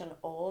much in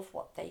awe of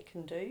what they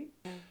can do.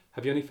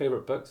 Have you any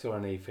favourite books or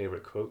any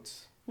favourite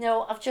quotes?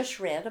 No, I've just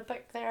read a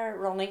book there,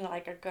 Running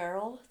Like a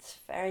Girl. It's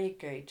very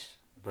good.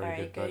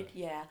 Very good book.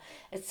 Yeah.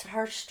 It's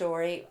her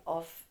story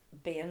of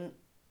being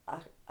a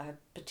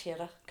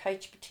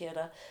couch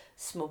potato,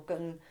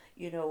 smoking,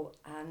 you know,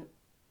 and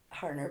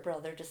her and her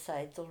brother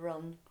decide they'll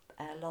run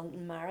a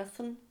London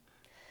Marathon.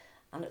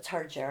 And it's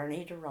her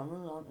journey to run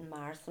a London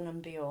Marathon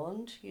and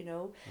beyond, you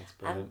know. That's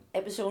brilliant.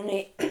 And it was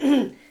only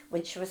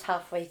when she was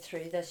halfway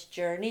through this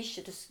journey,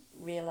 she just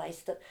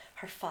realised that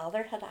her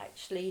father had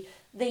actually,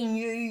 they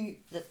knew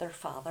that their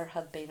father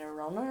had been a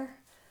runner,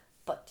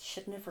 but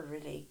she'd never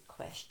really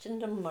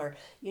questioned him, or,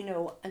 you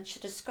know, and she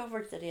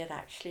discovered that he had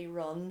actually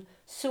run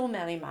so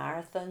many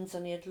marathons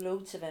and he had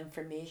loads of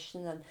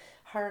information, and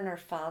her and her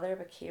father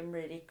became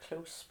really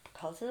close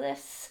because of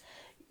this,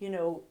 you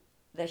know,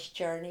 this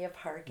journey of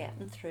her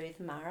getting through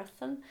the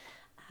marathon.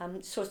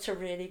 So it's a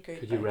really good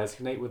Could you book.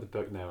 resonate with the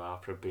book now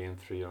after being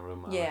through your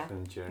own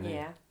marathon journey?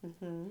 Yeah.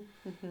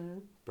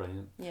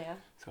 Brilliant. Yeah.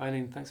 So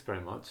Eileen, thanks very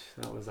much.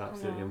 That was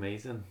absolutely know.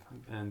 amazing.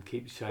 And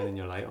keep shining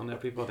your light on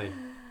everybody.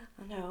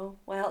 I know.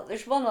 Well,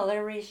 there's one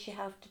other race you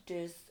have to do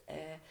is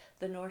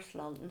the North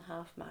London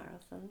Half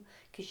Marathon,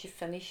 because you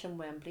finish in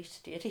Wembley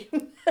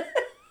Stadium.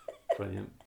 Brilliant.